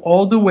 Marco,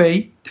 all the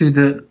way to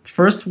the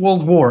First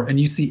World War, and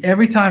you see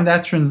every time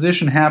that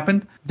transition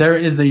happened, there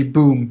is a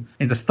boom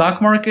in the stock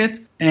market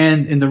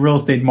and in the real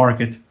estate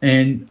market.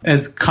 And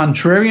as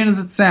contrarian as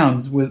it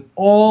sounds, with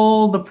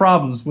all the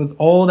problems, with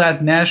all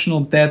that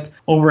national debt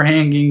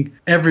overhanging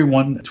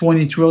everyone,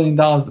 $20 trillion,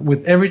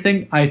 with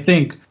everything, I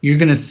think you're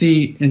going to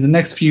see in the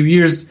next few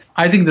years,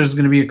 I think there's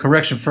going to be a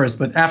correction first,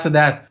 but after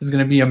that, there's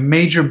going to be a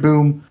major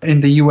boom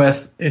in the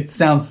U.S. It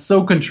sounds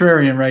so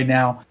contrarian right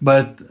now,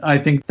 but I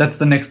think that's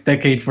the next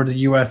decade for the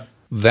U.S.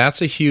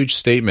 That's a huge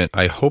statement.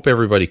 I hope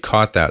everybody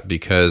caught that,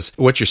 because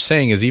what you're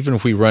saying is even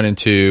if we run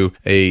into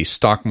a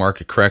stock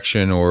market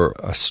correction or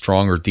a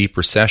strong or deep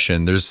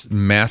recession, there's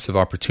massive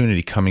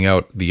opportunity coming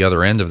out the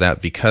other end of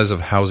that because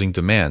of housing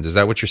demand. Is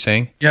that what you're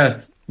saying?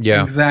 Yes,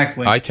 yeah,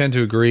 exactly. I tend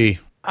to agree.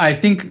 I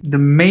think the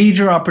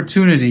major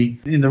opportunity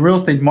in the real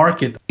estate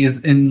market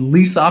is in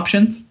lease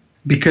options,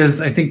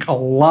 because I think a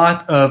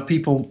lot of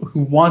people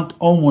who want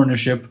home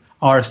ownership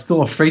are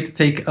still afraid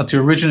to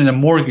originate a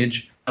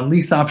mortgage. A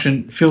lease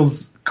option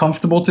feels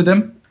comfortable to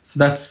them. So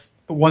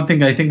that's one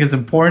thing I think is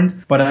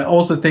important. But I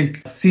also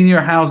think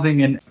senior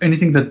housing and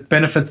anything that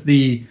benefits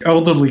the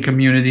elderly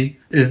community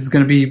is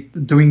going to be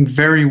doing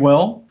very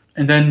well.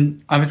 And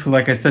then obviously,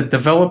 like I said,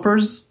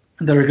 developers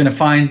that are going to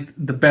find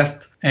the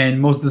best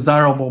and most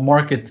desirable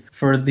market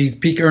for these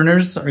peak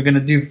earners are going to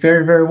do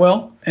very, very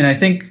well. And I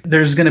think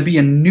there's going to be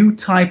a new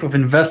type of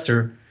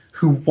investor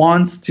who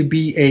wants to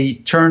be a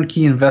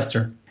turnkey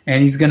investor.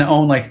 And he's going to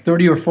own like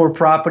 30 or 4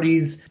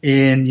 properties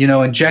in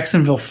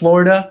Jacksonville,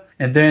 Florida.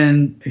 And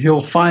then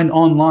he'll find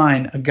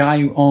online a guy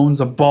who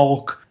owns a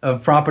bulk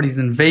of properties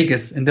in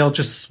Vegas, and they'll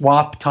just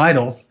swap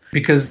titles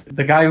because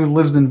the guy who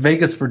lives in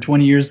Vegas for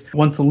 20 years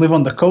wants to live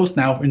on the coast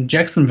now in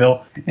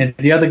Jacksonville, and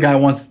the other guy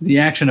wants the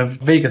action of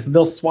Vegas.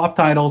 They'll swap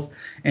titles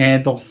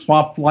and they'll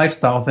swap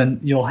lifestyles, and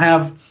you'll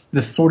have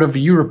this sort of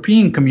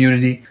European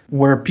community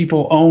where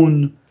people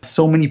own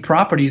so many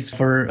properties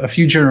for a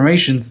few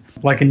generations,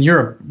 like in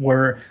Europe,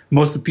 where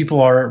most of the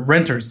people are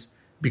renters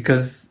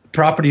because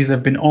properties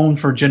have been owned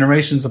for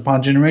generations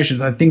upon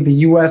generations. I think the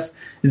U.S.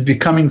 is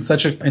becoming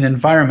such an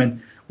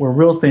environment where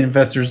real estate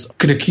investors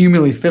could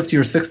accumulate 50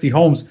 or 60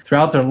 homes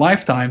throughout their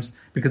lifetimes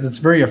because it's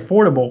very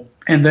affordable.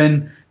 And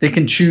then they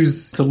can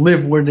choose to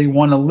live where they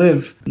want to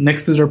live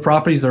next to their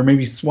properties or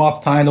maybe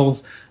swap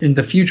titles in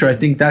the future. I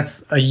think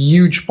that's a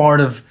huge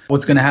part of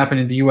what's going to happen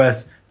in the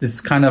U.S.,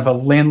 this kind of a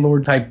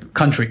landlord type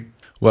country.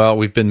 Well,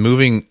 we've been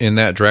moving in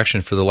that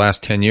direction for the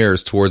last 10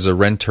 years towards a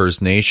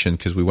renter's nation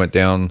because we went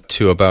down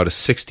to about a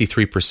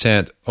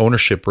 63%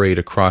 ownership rate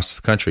across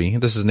the country.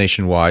 This is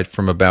nationwide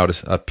from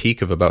about a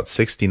peak of about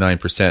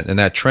 69%. And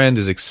that trend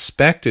is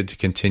expected to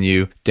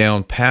continue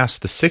down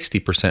past the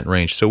 60%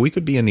 range. So we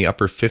could be in the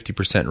upper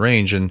 50%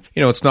 range. And,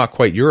 it's not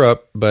quite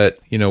Europe, but,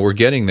 we're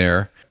getting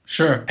there.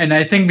 Sure. And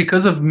I think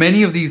because of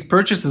many of these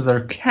purchases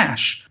are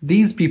cash,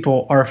 these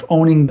people are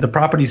owning the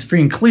properties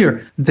free and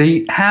clear.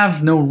 They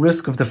have no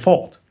risk of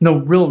default, no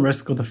real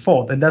risk of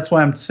default. And that's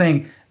why I'm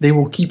saying they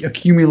will keep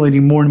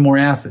accumulating more and more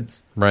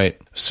assets.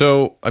 Right.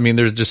 So, I mean,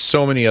 there's just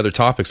so many other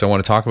topics I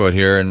want to talk about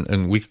here,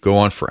 and we could go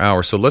on for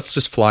hours. So let's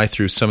just fly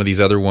through some of these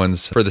other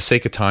ones for the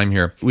sake of time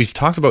here. We've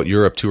talked about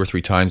Europe 2 or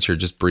 3 times here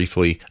just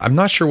briefly. I'm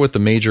not sure what the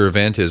major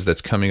event is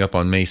that's coming up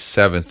on May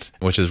 7th,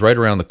 which is right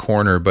around the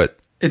corner, but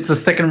it's the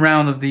second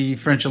round of the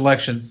French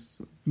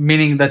elections,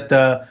 meaning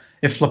that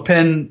if Le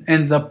Pen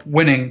ends up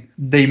winning,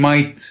 they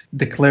might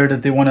declare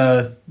that they want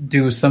to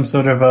do some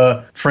sort of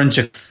a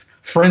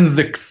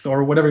forensics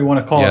or whatever you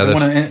want to call it. They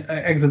want to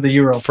exit the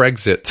euro.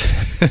 Frexit.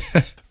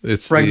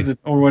 It's Brexit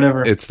or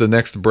whatever. It's the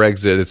next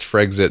Brexit. It's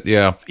Frexit.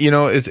 Yeah.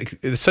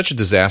 It's such a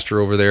disaster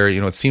over there.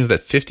 It seems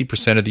that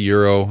 50% of the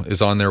euro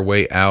is on their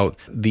way out.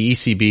 The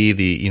ECB,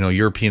 the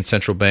European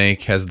Central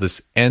Bank, has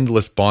this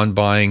endless bond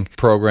buying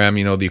program,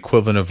 the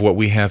equivalent of what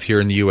we have here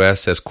in the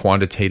US as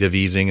quantitative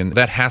easing. And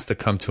that has to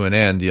come to an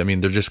end. I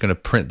mean, they're just going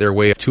to print their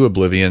way to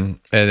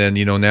oblivion. And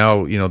then,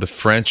 now, the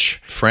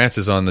France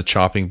is on the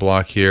chopping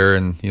block here,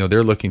 and,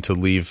 they're looking to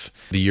leave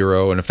the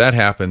euro. And if that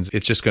happens,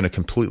 it's just going to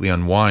completely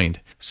unwind.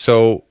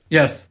 So,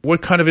 yes.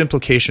 What kind of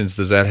implications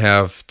does that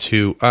have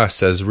to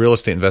us as real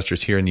estate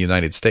investors here in the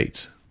United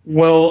States?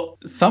 Well,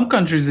 some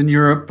countries in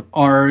Europe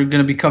are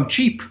going to become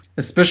cheap,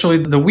 especially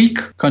the weak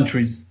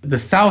countries. The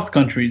South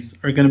countries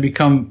are going to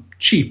become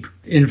cheap.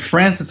 In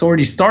France, it's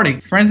already starting.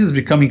 France is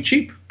becoming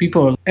cheap.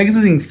 People are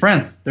exiting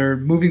France. They're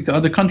moving to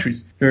other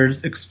countries. They're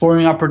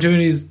exploring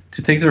opportunities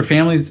to take their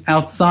families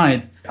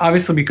outside.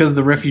 Obviously because of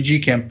the refugee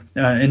camp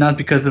and not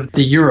because of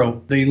the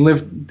euro. They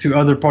live to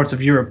other parts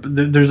of Europe.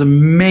 There's a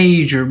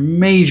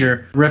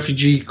major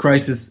refugee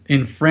crisis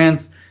in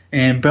France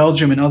and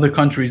Belgium and other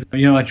countries.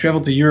 I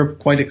traveled to Europe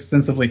quite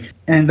extensively,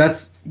 and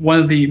that's one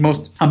of the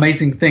most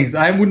amazing things.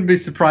 I wouldn't be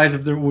surprised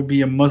if there would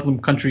be a Muslim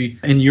country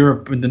in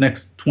Europe in the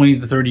next 20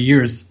 to 30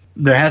 years.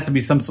 There has to be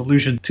some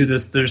solution to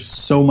this. There's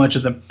so much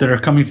of them that are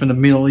coming from the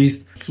Middle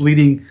East,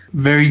 fleeing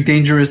very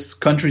dangerous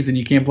countries, and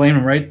you can't blame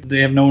them, right?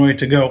 They have nowhere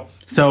to go.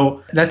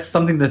 So that's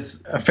something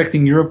that's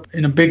affecting Europe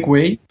in a big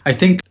way. I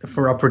think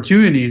for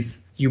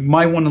opportunities, you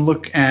might want to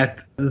look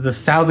at the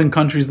southern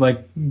countries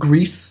like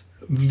Greece,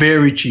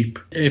 very cheap.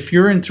 If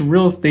you're into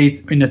real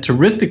estate in a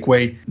touristic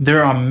way,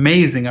 there are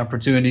amazing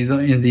opportunities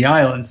in the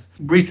islands.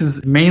 Greece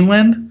is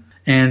mainland,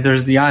 and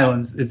there's the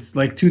islands. It's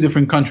like 2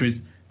 different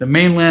countries. The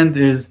mainland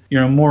is,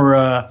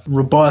 more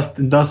robust,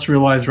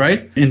 industrialized,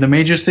 right? In the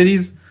major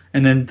cities,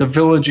 and then the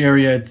village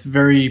area, it's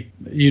very,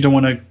 you don't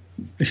want to,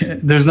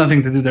 there's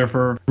nothing to do there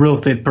for real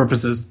estate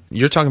purposes.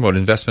 You're talking about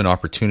investment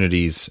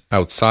opportunities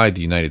outside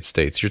the United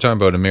States. You're talking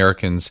about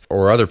Americans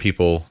or other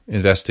people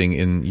investing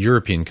in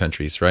European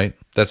countries, right?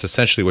 That's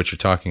essentially what you're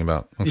talking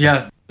about. Okay.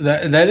 Yes,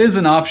 that is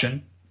an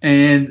option.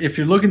 And if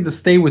you're looking to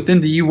stay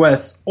within the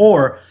U.S.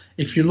 or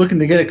if you're looking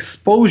to get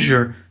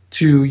exposure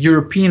to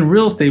European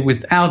real estate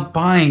without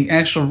buying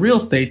actual real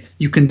estate,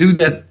 you can do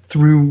that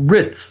through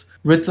REITs.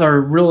 REITs are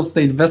real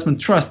estate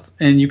investment trusts,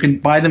 and you can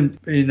buy them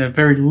in a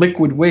very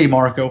liquid way,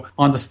 Marco,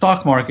 on the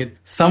stock market.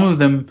 Some of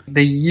them,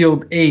 they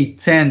yield 8,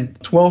 10,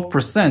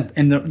 12%,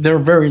 and they're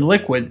very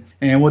liquid.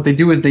 And what they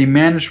do is they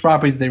manage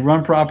properties, they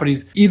run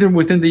properties either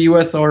within the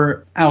U.S.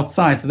 or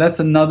outside. So that's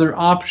another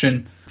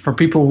option for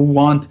people who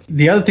want.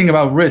 The other thing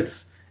about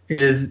REITs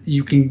is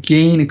you can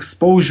gain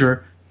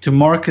exposure to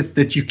markets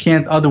that you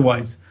can't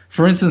otherwise.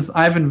 For instance,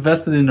 I've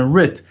invested in a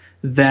REIT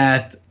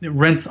that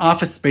rents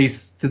office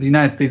space to the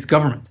United States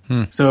government.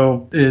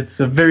 So it's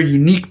a very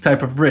unique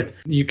type of REIT.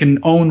 You can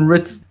own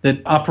REITs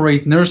that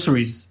operate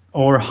nurseries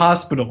or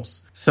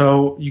hospitals.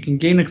 So you can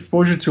gain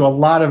exposure to a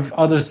lot of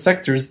other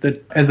sectors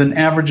that, as an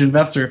average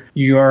investor,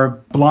 you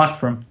are blocked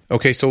from.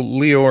 Okay, so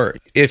Lior,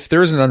 if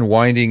there's an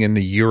unwinding in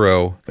the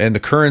euro and the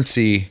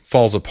currency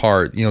falls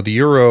apart, the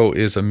euro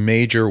is a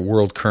major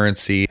world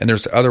currency and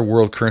there's other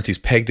world currencies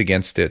pegged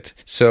against it.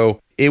 So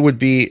it would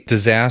be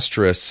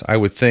disastrous, I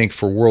would think,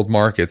 for world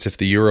markets if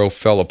the euro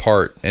fell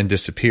apart and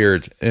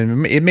disappeared.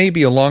 And it may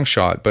be a long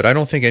shot, but I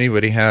don't think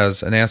anybody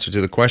has an answer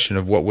to the question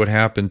of what would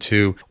happen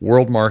to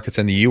world markets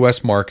and the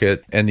U.S.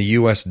 market and the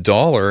U.S.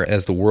 dollar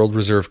as the world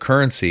reserve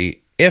currency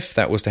if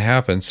that was to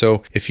happen.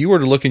 So if you were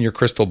to look in your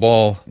crystal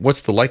ball,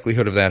 what's the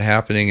likelihood of that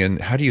happening,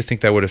 and how do you think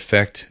that would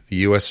affect the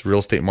U.S. real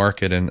estate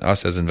market and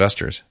us as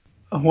investors?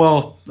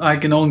 Well, I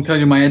can only tell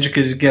you my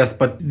educated guess,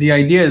 but the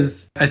idea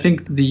is I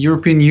think the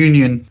European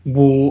Union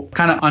will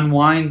kind of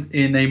unwind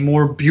in a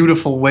more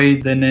beautiful way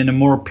than in a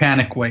more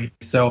panic way.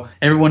 So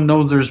everyone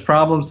knows there's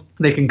problems.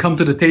 They can come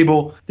to the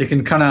table. They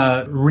can kind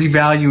of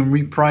revalue and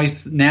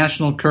reprice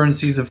national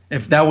currencies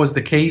if that was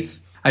the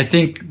case. I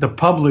think the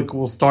public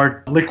will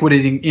start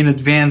liquidating in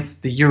advance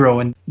the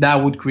euro, and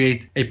that would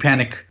create a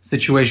panic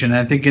situation. And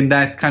I think in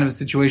that kind of a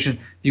situation,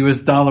 the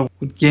US dollar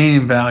would gain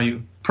in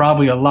value.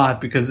 Probably a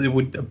lot, because it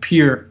would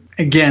appear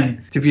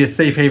again, to be a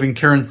safe haven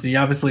currency.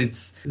 Obviously,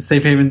 it's a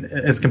safe haven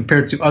as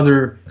compared to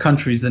other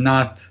countries and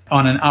not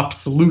on an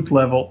absolute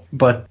level,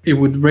 but it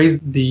would raise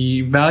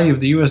the value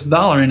of the US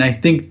dollar. And I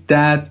think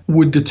that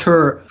would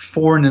deter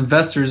foreign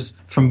investors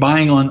from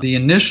buying on the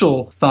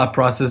initial thought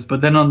process,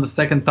 but then on the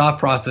second thought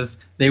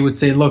process, they would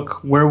say,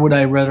 look, where would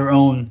I rather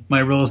own my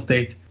real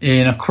estate?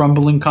 In a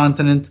crumbling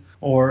continent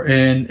or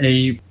in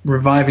a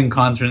reviving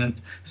continent?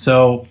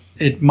 So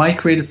it might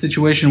create a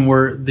situation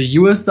where the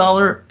US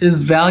dollar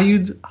is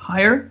valued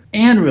higher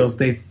and real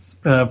estate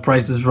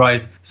prices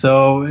rise.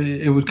 So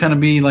it would kind of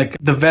be like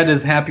the vet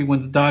is happy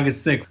when the dog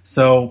is sick.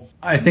 So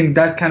I think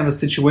that kind of a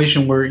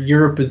situation where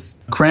Europe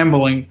is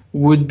scrambling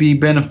would be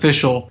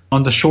beneficial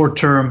on the short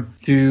term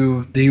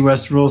to the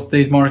US real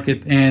estate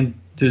market and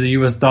to the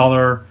US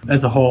dollar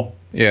as a whole.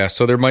 Yeah,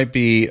 so there might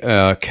be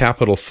a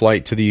capital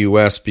flight to the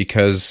U.S.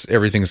 because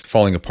everything's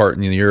falling apart in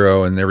the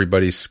euro and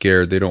everybody's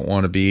scared. They don't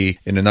want to be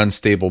in an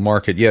unstable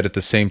market. Yet at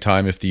the same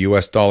time, if the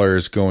U.S. dollar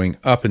is going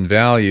up in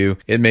value,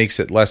 it makes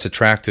it less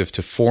attractive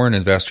to foreign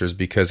investors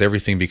because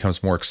everything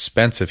becomes more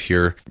expensive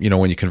here,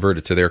 when you convert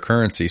it to their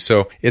currency.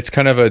 So it's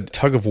kind of a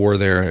tug of war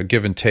there, a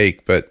give and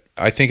take. But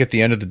I think at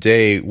the end of the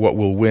day, what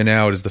will win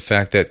out is the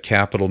fact that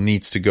capital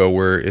needs to go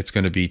where it's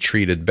going to be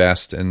treated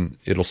best, and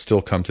it'll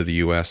still come to the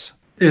U.S.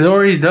 It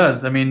already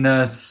does. I mean,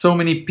 so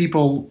many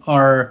people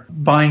are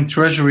buying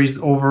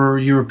treasuries over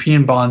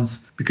European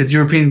bonds because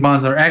European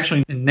bonds are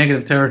actually in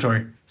negative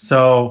territory.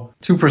 So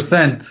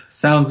 2%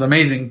 sounds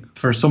amazing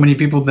for so many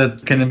people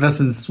that can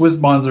invest in Swiss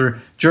bonds or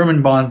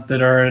German bonds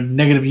that are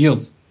negative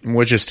yields.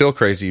 Which is still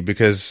crazy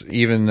because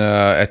even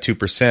at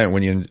 2%,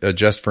 when you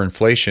adjust for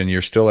inflation,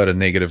 you're still at a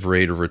negative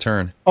rate of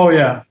return. Oh,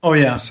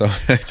 yeah. So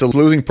it's a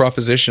losing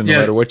proposition no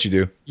matter what you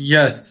do.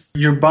 Yes.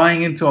 You're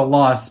buying into a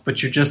loss,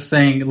 but you're just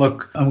saying,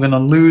 look, I'm going to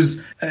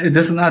lose.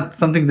 This is not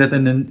something that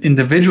an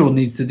individual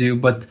needs to do,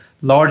 but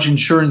large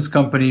insurance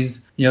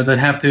companies, that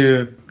have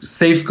to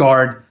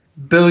safeguard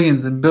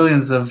billions and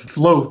billions of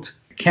float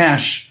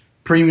cash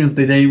premiums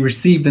that they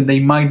received and they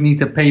might need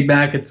to pay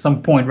back at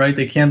some point, right?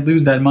 They can't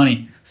lose that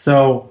money.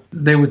 So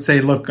they would say,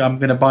 look, I'm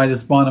going to buy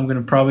this bond. I'm going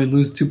to probably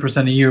lose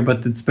 2% a year,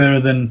 but it's better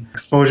than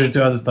exposure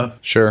to other stuff.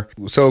 Sure.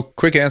 So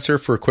quick answer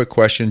for a quick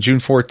question. June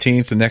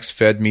 14th, the next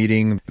Fed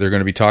meeting, they're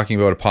going to be talking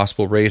about a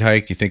possible rate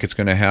hike. Do you think it's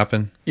going to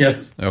happen?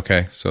 Yes.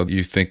 Okay. So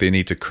you think they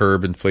need to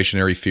curb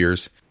inflationary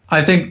fears?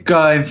 I think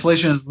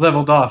inflation has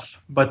leveled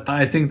off, but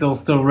I think they'll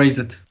still raise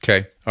it.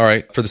 Okay. All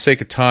right. For the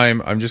sake of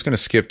time, I'm just going to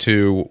skip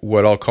to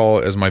what I'll call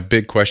as my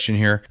big question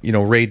here.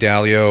 Ray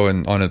Dalio,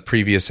 and on a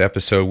previous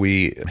episode,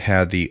 we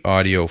had the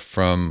audio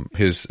from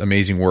his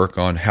amazing work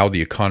on how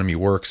the economy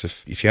works.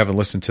 If you haven't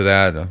listened to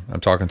that, I'm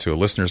talking to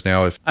listeners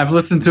now. I've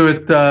listened to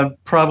it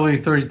probably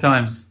 30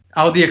 times.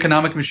 How the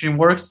economic machine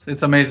works,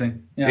 it's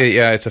amazing.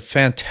 Yeah, it's a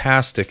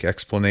fantastic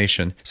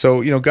explanation.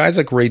 So, guys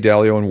like Ray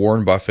Dalio and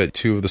Warren Buffett,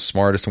 two of the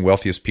smartest and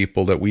wealthiest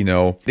people that we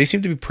know, they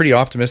seem to be pretty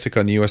optimistic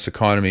on the U.S.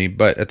 economy,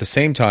 but at the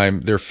same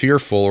time, they're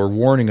fearful or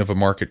warning of a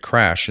market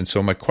crash. And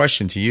so my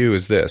question to you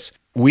is this.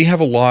 We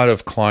have a lot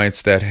of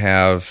clients that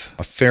have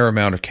a fair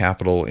amount of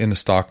capital in the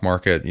stock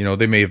market.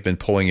 They may have been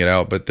pulling it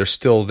out, but they're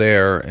still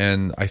there.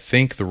 And I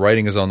think the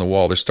writing is on the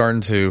wall. They're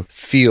starting to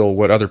feel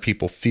what other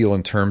people feel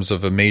in terms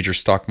of a major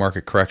stock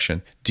market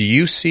correction. Do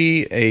you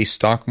see a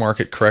stock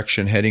market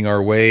correction heading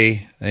our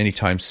way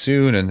anytime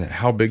soon? And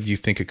how big do you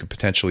think it could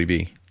potentially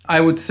be?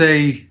 I would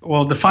say,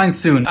 define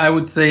soon. I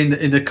would say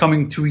in the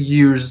coming 2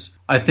 years,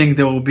 I think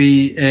there will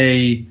be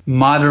a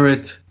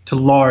moderate to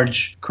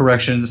large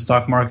correction in the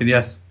stock market,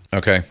 yes.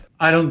 Okay.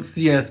 I don't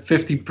see a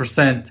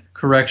 50%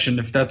 correction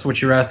if that's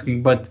what you're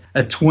asking, but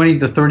a 20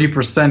 to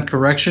 30%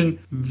 correction,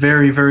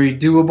 very, very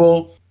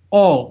doable.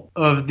 All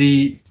of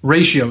the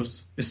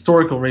ratios,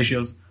 historical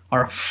ratios,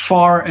 are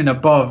far and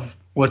above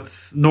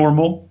what's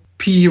normal.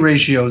 PE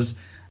ratios.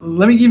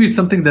 Let me give you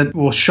something that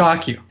will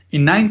shock you.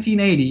 In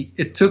 1980,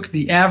 it took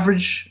the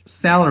average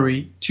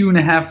salary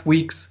 2.5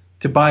 weeks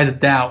to buy the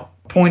Dow,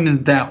 point in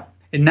the Dow.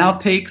 It now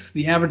takes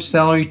the average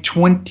salary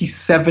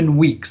 27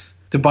 weeks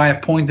to buy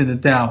a point in the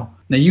Dow.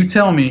 Now you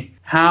tell me,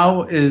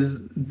 how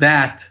is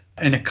that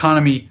an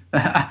economy?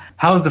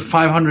 How is the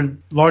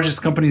 500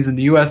 largest companies in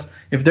the U.S.,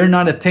 if they're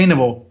not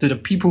attainable to the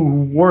people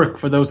who work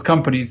for those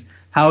companies,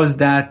 how is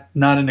that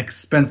not an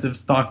expensive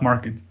stock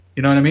market?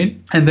 You know what I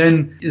mean? And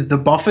then the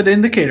Buffett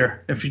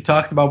indicator, if you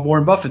talked about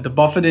Warren Buffett, the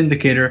Buffett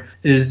indicator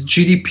is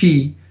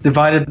GDP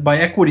divided by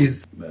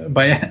equities,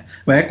 by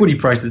equity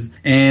prices.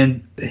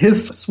 And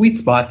his sweet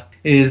spot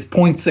is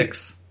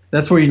 0.6.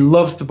 That's where he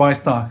loves to buy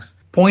stocks.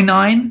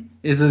 0.9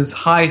 is his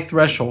high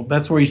threshold.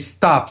 That's where he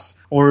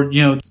stops or,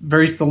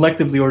 very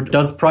selectively or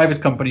does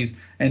private companies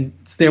and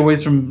stay away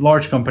from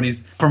large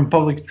companies, from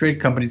public trade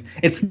companies.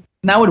 It's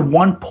now at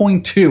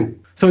 1.2.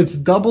 So it's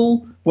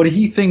double what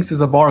he thinks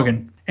is a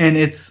bargain. And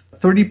it's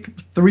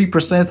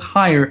 33%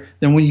 higher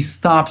than when he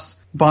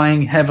stops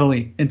buying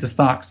heavily into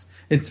stocks.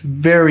 It's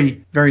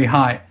very, very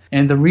high.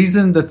 And the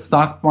reason that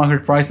stock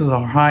market prices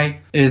are high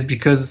is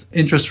because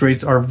interest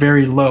rates are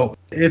very low.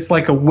 It's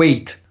like a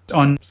weight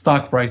on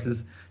stock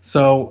prices.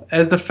 So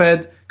as the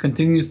Fed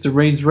continues to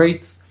raise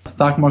rates,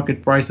 stock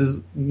market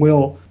prices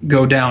will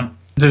go down.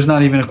 There's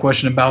not even a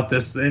question about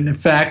this. And in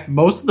fact,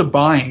 most of the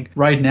buying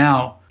right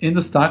now in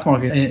the stock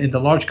market, in the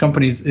large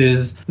companies,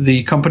 is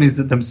the companies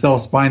that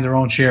themselves buying their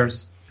own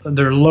shares.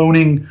 They're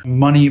loaning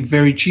money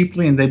very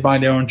cheaply and they buy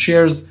their own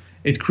shares.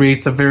 It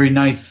creates a very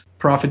nice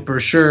profit per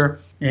share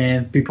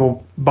and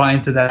people buy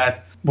into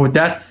that. But with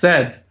that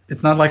said,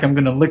 it's not like I'm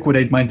going to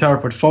liquidate my entire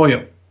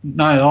portfolio.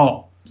 Not at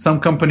all.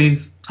 Some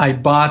companies, I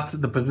bought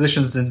the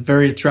positions at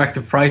very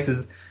attractive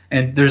prices,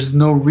 and there's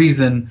no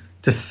reason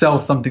to sell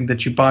something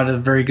that you bought at a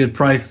very good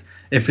price.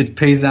 If it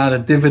pays out a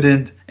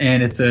dividend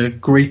and it's a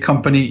great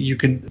company, you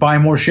can buy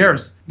more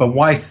shares. But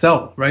why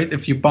sell, right?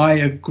 If you buy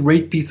a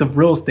great piece of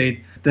real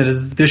estate that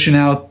is dishing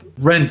out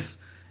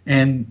rents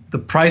and the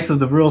price of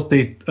the real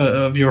estate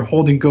of your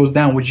holding goes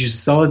down, would you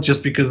sell it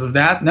just because of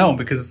that? No,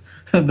 because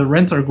the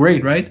rents are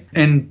great, right?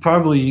 And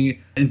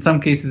probably in some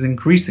cases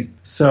increasing.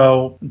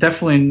 So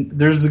definitely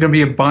there's going to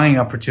be a buying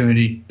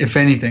opportunity, if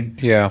anything.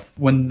 Yeah.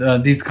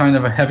 When these kind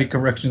of heavy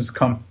corrections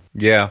come.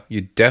 Yeah,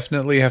 you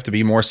definitely have to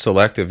be more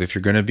selective if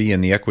you're going to be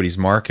in the equities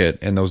market.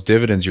 And those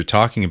dividends you're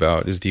talking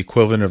about is the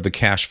equivalent of the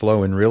cash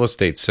flow in real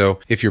estate. So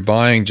if you're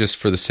buying just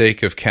for the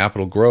sake of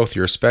capital growth,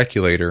 you're a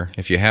speculator.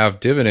 If you have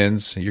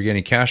dividends, you're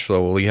getting cash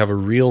flow. Well, you have a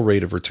real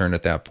rate of return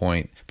at that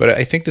point. But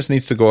I think this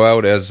needs to go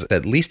out as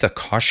at least a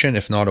caution,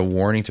 if not a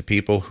warning to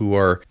people who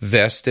are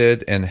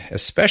vested and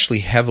especially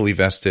heavily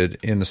vested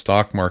in the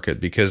stock market.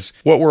 Because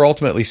what we're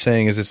ultimately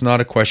saying is it's not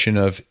a question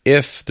of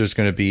if there's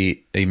going to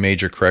be a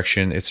major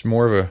correction. It's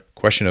more of a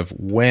question of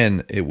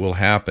when it will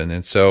happen.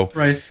 And so,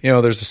 right.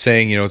 There's a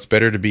saying, it's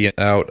better to be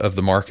out of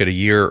the market a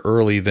year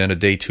early than a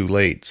day too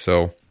late.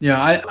 So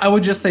yeah, I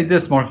would just say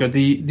this, Marco.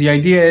 The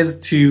idea is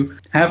to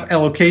have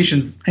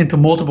allocations into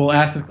multiple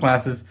asset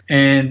classes.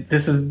 And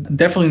this is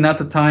definitely not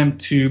the time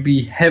to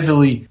be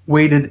heavily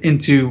weighted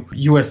into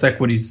U.S.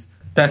 equities.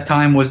 That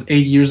time was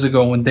 8 years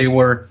ago when they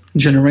were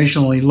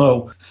generationally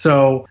low.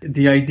 So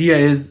the idea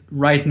is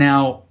right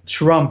now,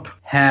 Trump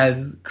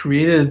has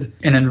created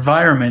an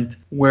environment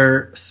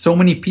where so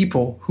many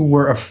people who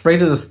were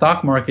afraid of the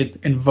stock market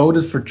and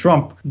voted for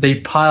Trump, they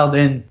piled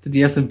in to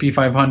the S&P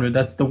 500.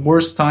 That's the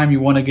worst time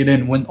you want to get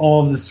in, when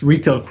all of this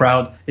retail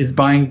crowd is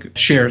buying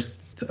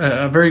shares. It's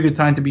a very good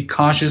time to be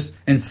cautious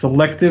and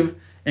selective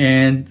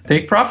and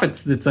take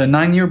profits. It's a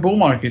 9-year bull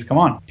market. Come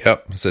on.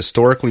 Yep. It's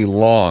historically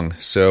long.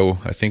 So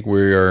I think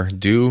we are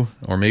due,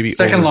 or maybe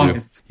second overdue.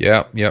 Longest.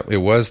 Yeah.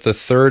 It was the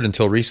third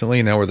until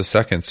recently. Now we're the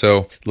second.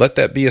 So let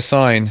that be a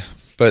sign.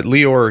 But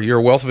Lior, you're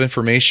a wealth of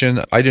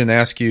information. I didn't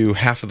ask you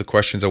half of the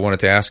questions I wanted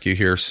to ask you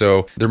here,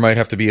 so there might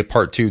have to be a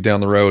part 2 down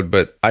the road.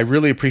 But I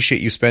really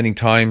appreciate you spending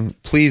time.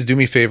 Please do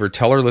me a favor.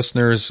 Tell our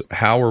listeners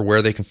how or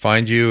where they can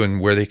find you and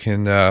where they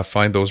can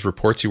find those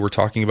reports you were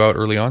talking about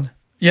early on.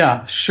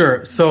 Yeah,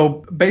 sure.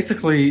 So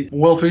basically,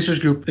 Wealth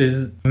Research Group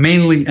is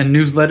mainly a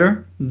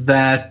newsletter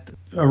that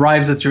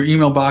arrives at your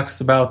email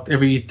box about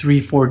every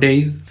 3-4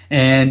 days.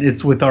 And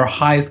it's with our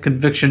highest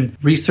conviction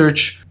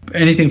research,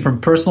 anything from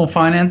personal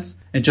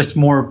finance and just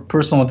more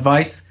personal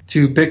advice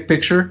to big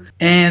picture.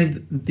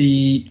 And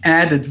the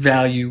added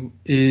value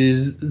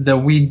is that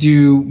we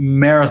do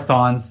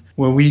marathons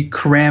where we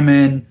cram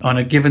in on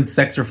a given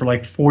sector for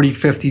like 40,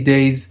 50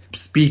 days,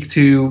 speak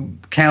to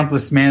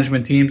countless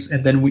management teams,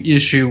 and then we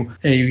issue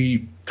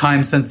a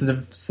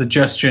time-sensitive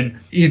suggestion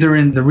either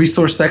in the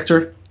resource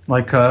sector,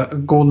 like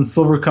gold and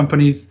silver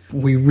companies.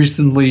 We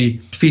recently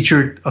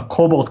featured a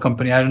cobalt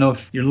company. I don't know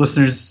if your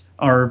listeners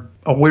are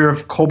aware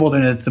of cobalt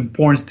and its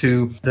importance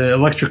to the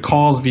electric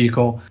cars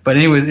vehicle. But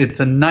anyways, it's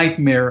a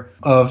nightmare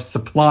of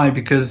supply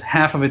because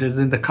half of it is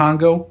in the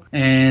Congo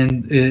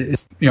and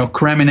it's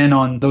cramming in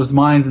on those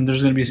mines, and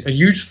there's going to be a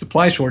huge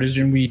supply shortage.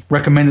 And we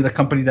recommended a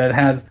company that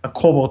has a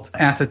cobalt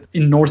asset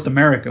in North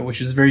America,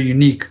 which is very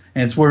unique.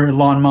 And it's where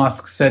Elon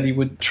Musk said he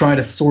would try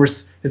to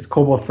source his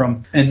cobalt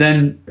from. And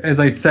then, as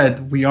I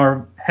said, we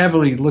are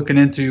heavily looking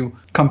into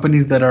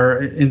companies that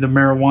are in the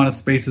marijuana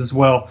space as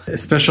well,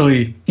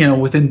 especially,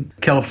 within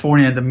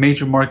California and the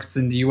major markets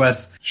in the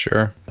U.S.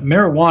 Sure.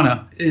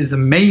 Marijuana is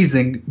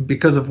amazing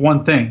because of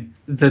one thing.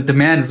 The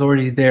demand is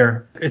already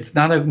there. It's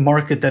not a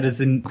market that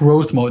is in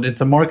growth mode.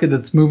 It's a market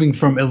that's moving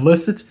from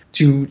illicit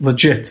to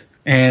legit.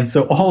 And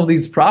so all of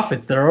these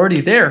profits that are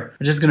already there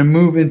are just going to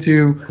move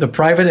into the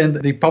private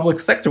and the public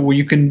sector where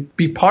you can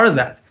be part of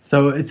that.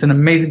 So it's an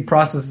amazing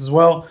process as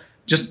well.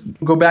 Just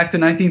go back to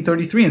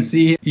 1933 and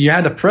see you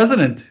had a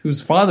president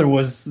whose father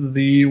was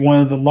one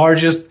of the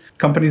largest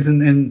companies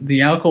in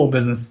the alcohol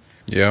business.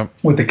 Yeah.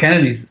 With the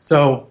Kennedys.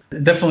 So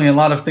definitely a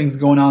lot of things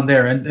going on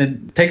there.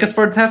 And take us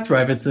for a test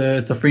drive. It's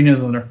a free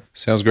newsletter.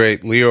 Sounds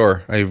great.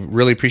 Lior, I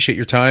really appreciate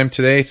your time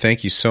today.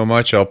 Thank you so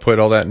much. I'll put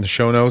all that in the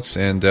show notes,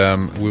 and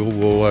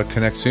we'll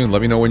connect soon.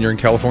 Let me know when you're in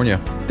California.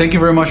 Thank you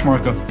very much,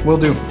 Marco. Will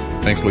do.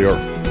 Thanks, Lior.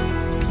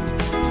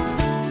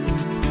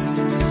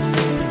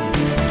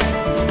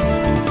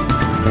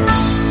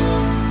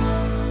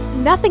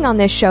 Nothing on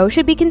this show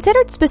should be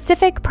considered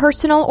specific,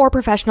 personal, or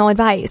professional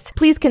advice.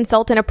 Please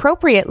consult an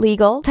appropriate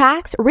legal,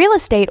 tax, real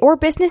estate, or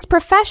business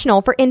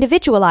professional for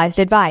individualized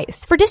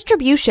advice. For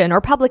distribution or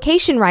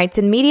publication rights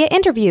in media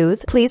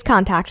interviews, please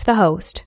contact the host.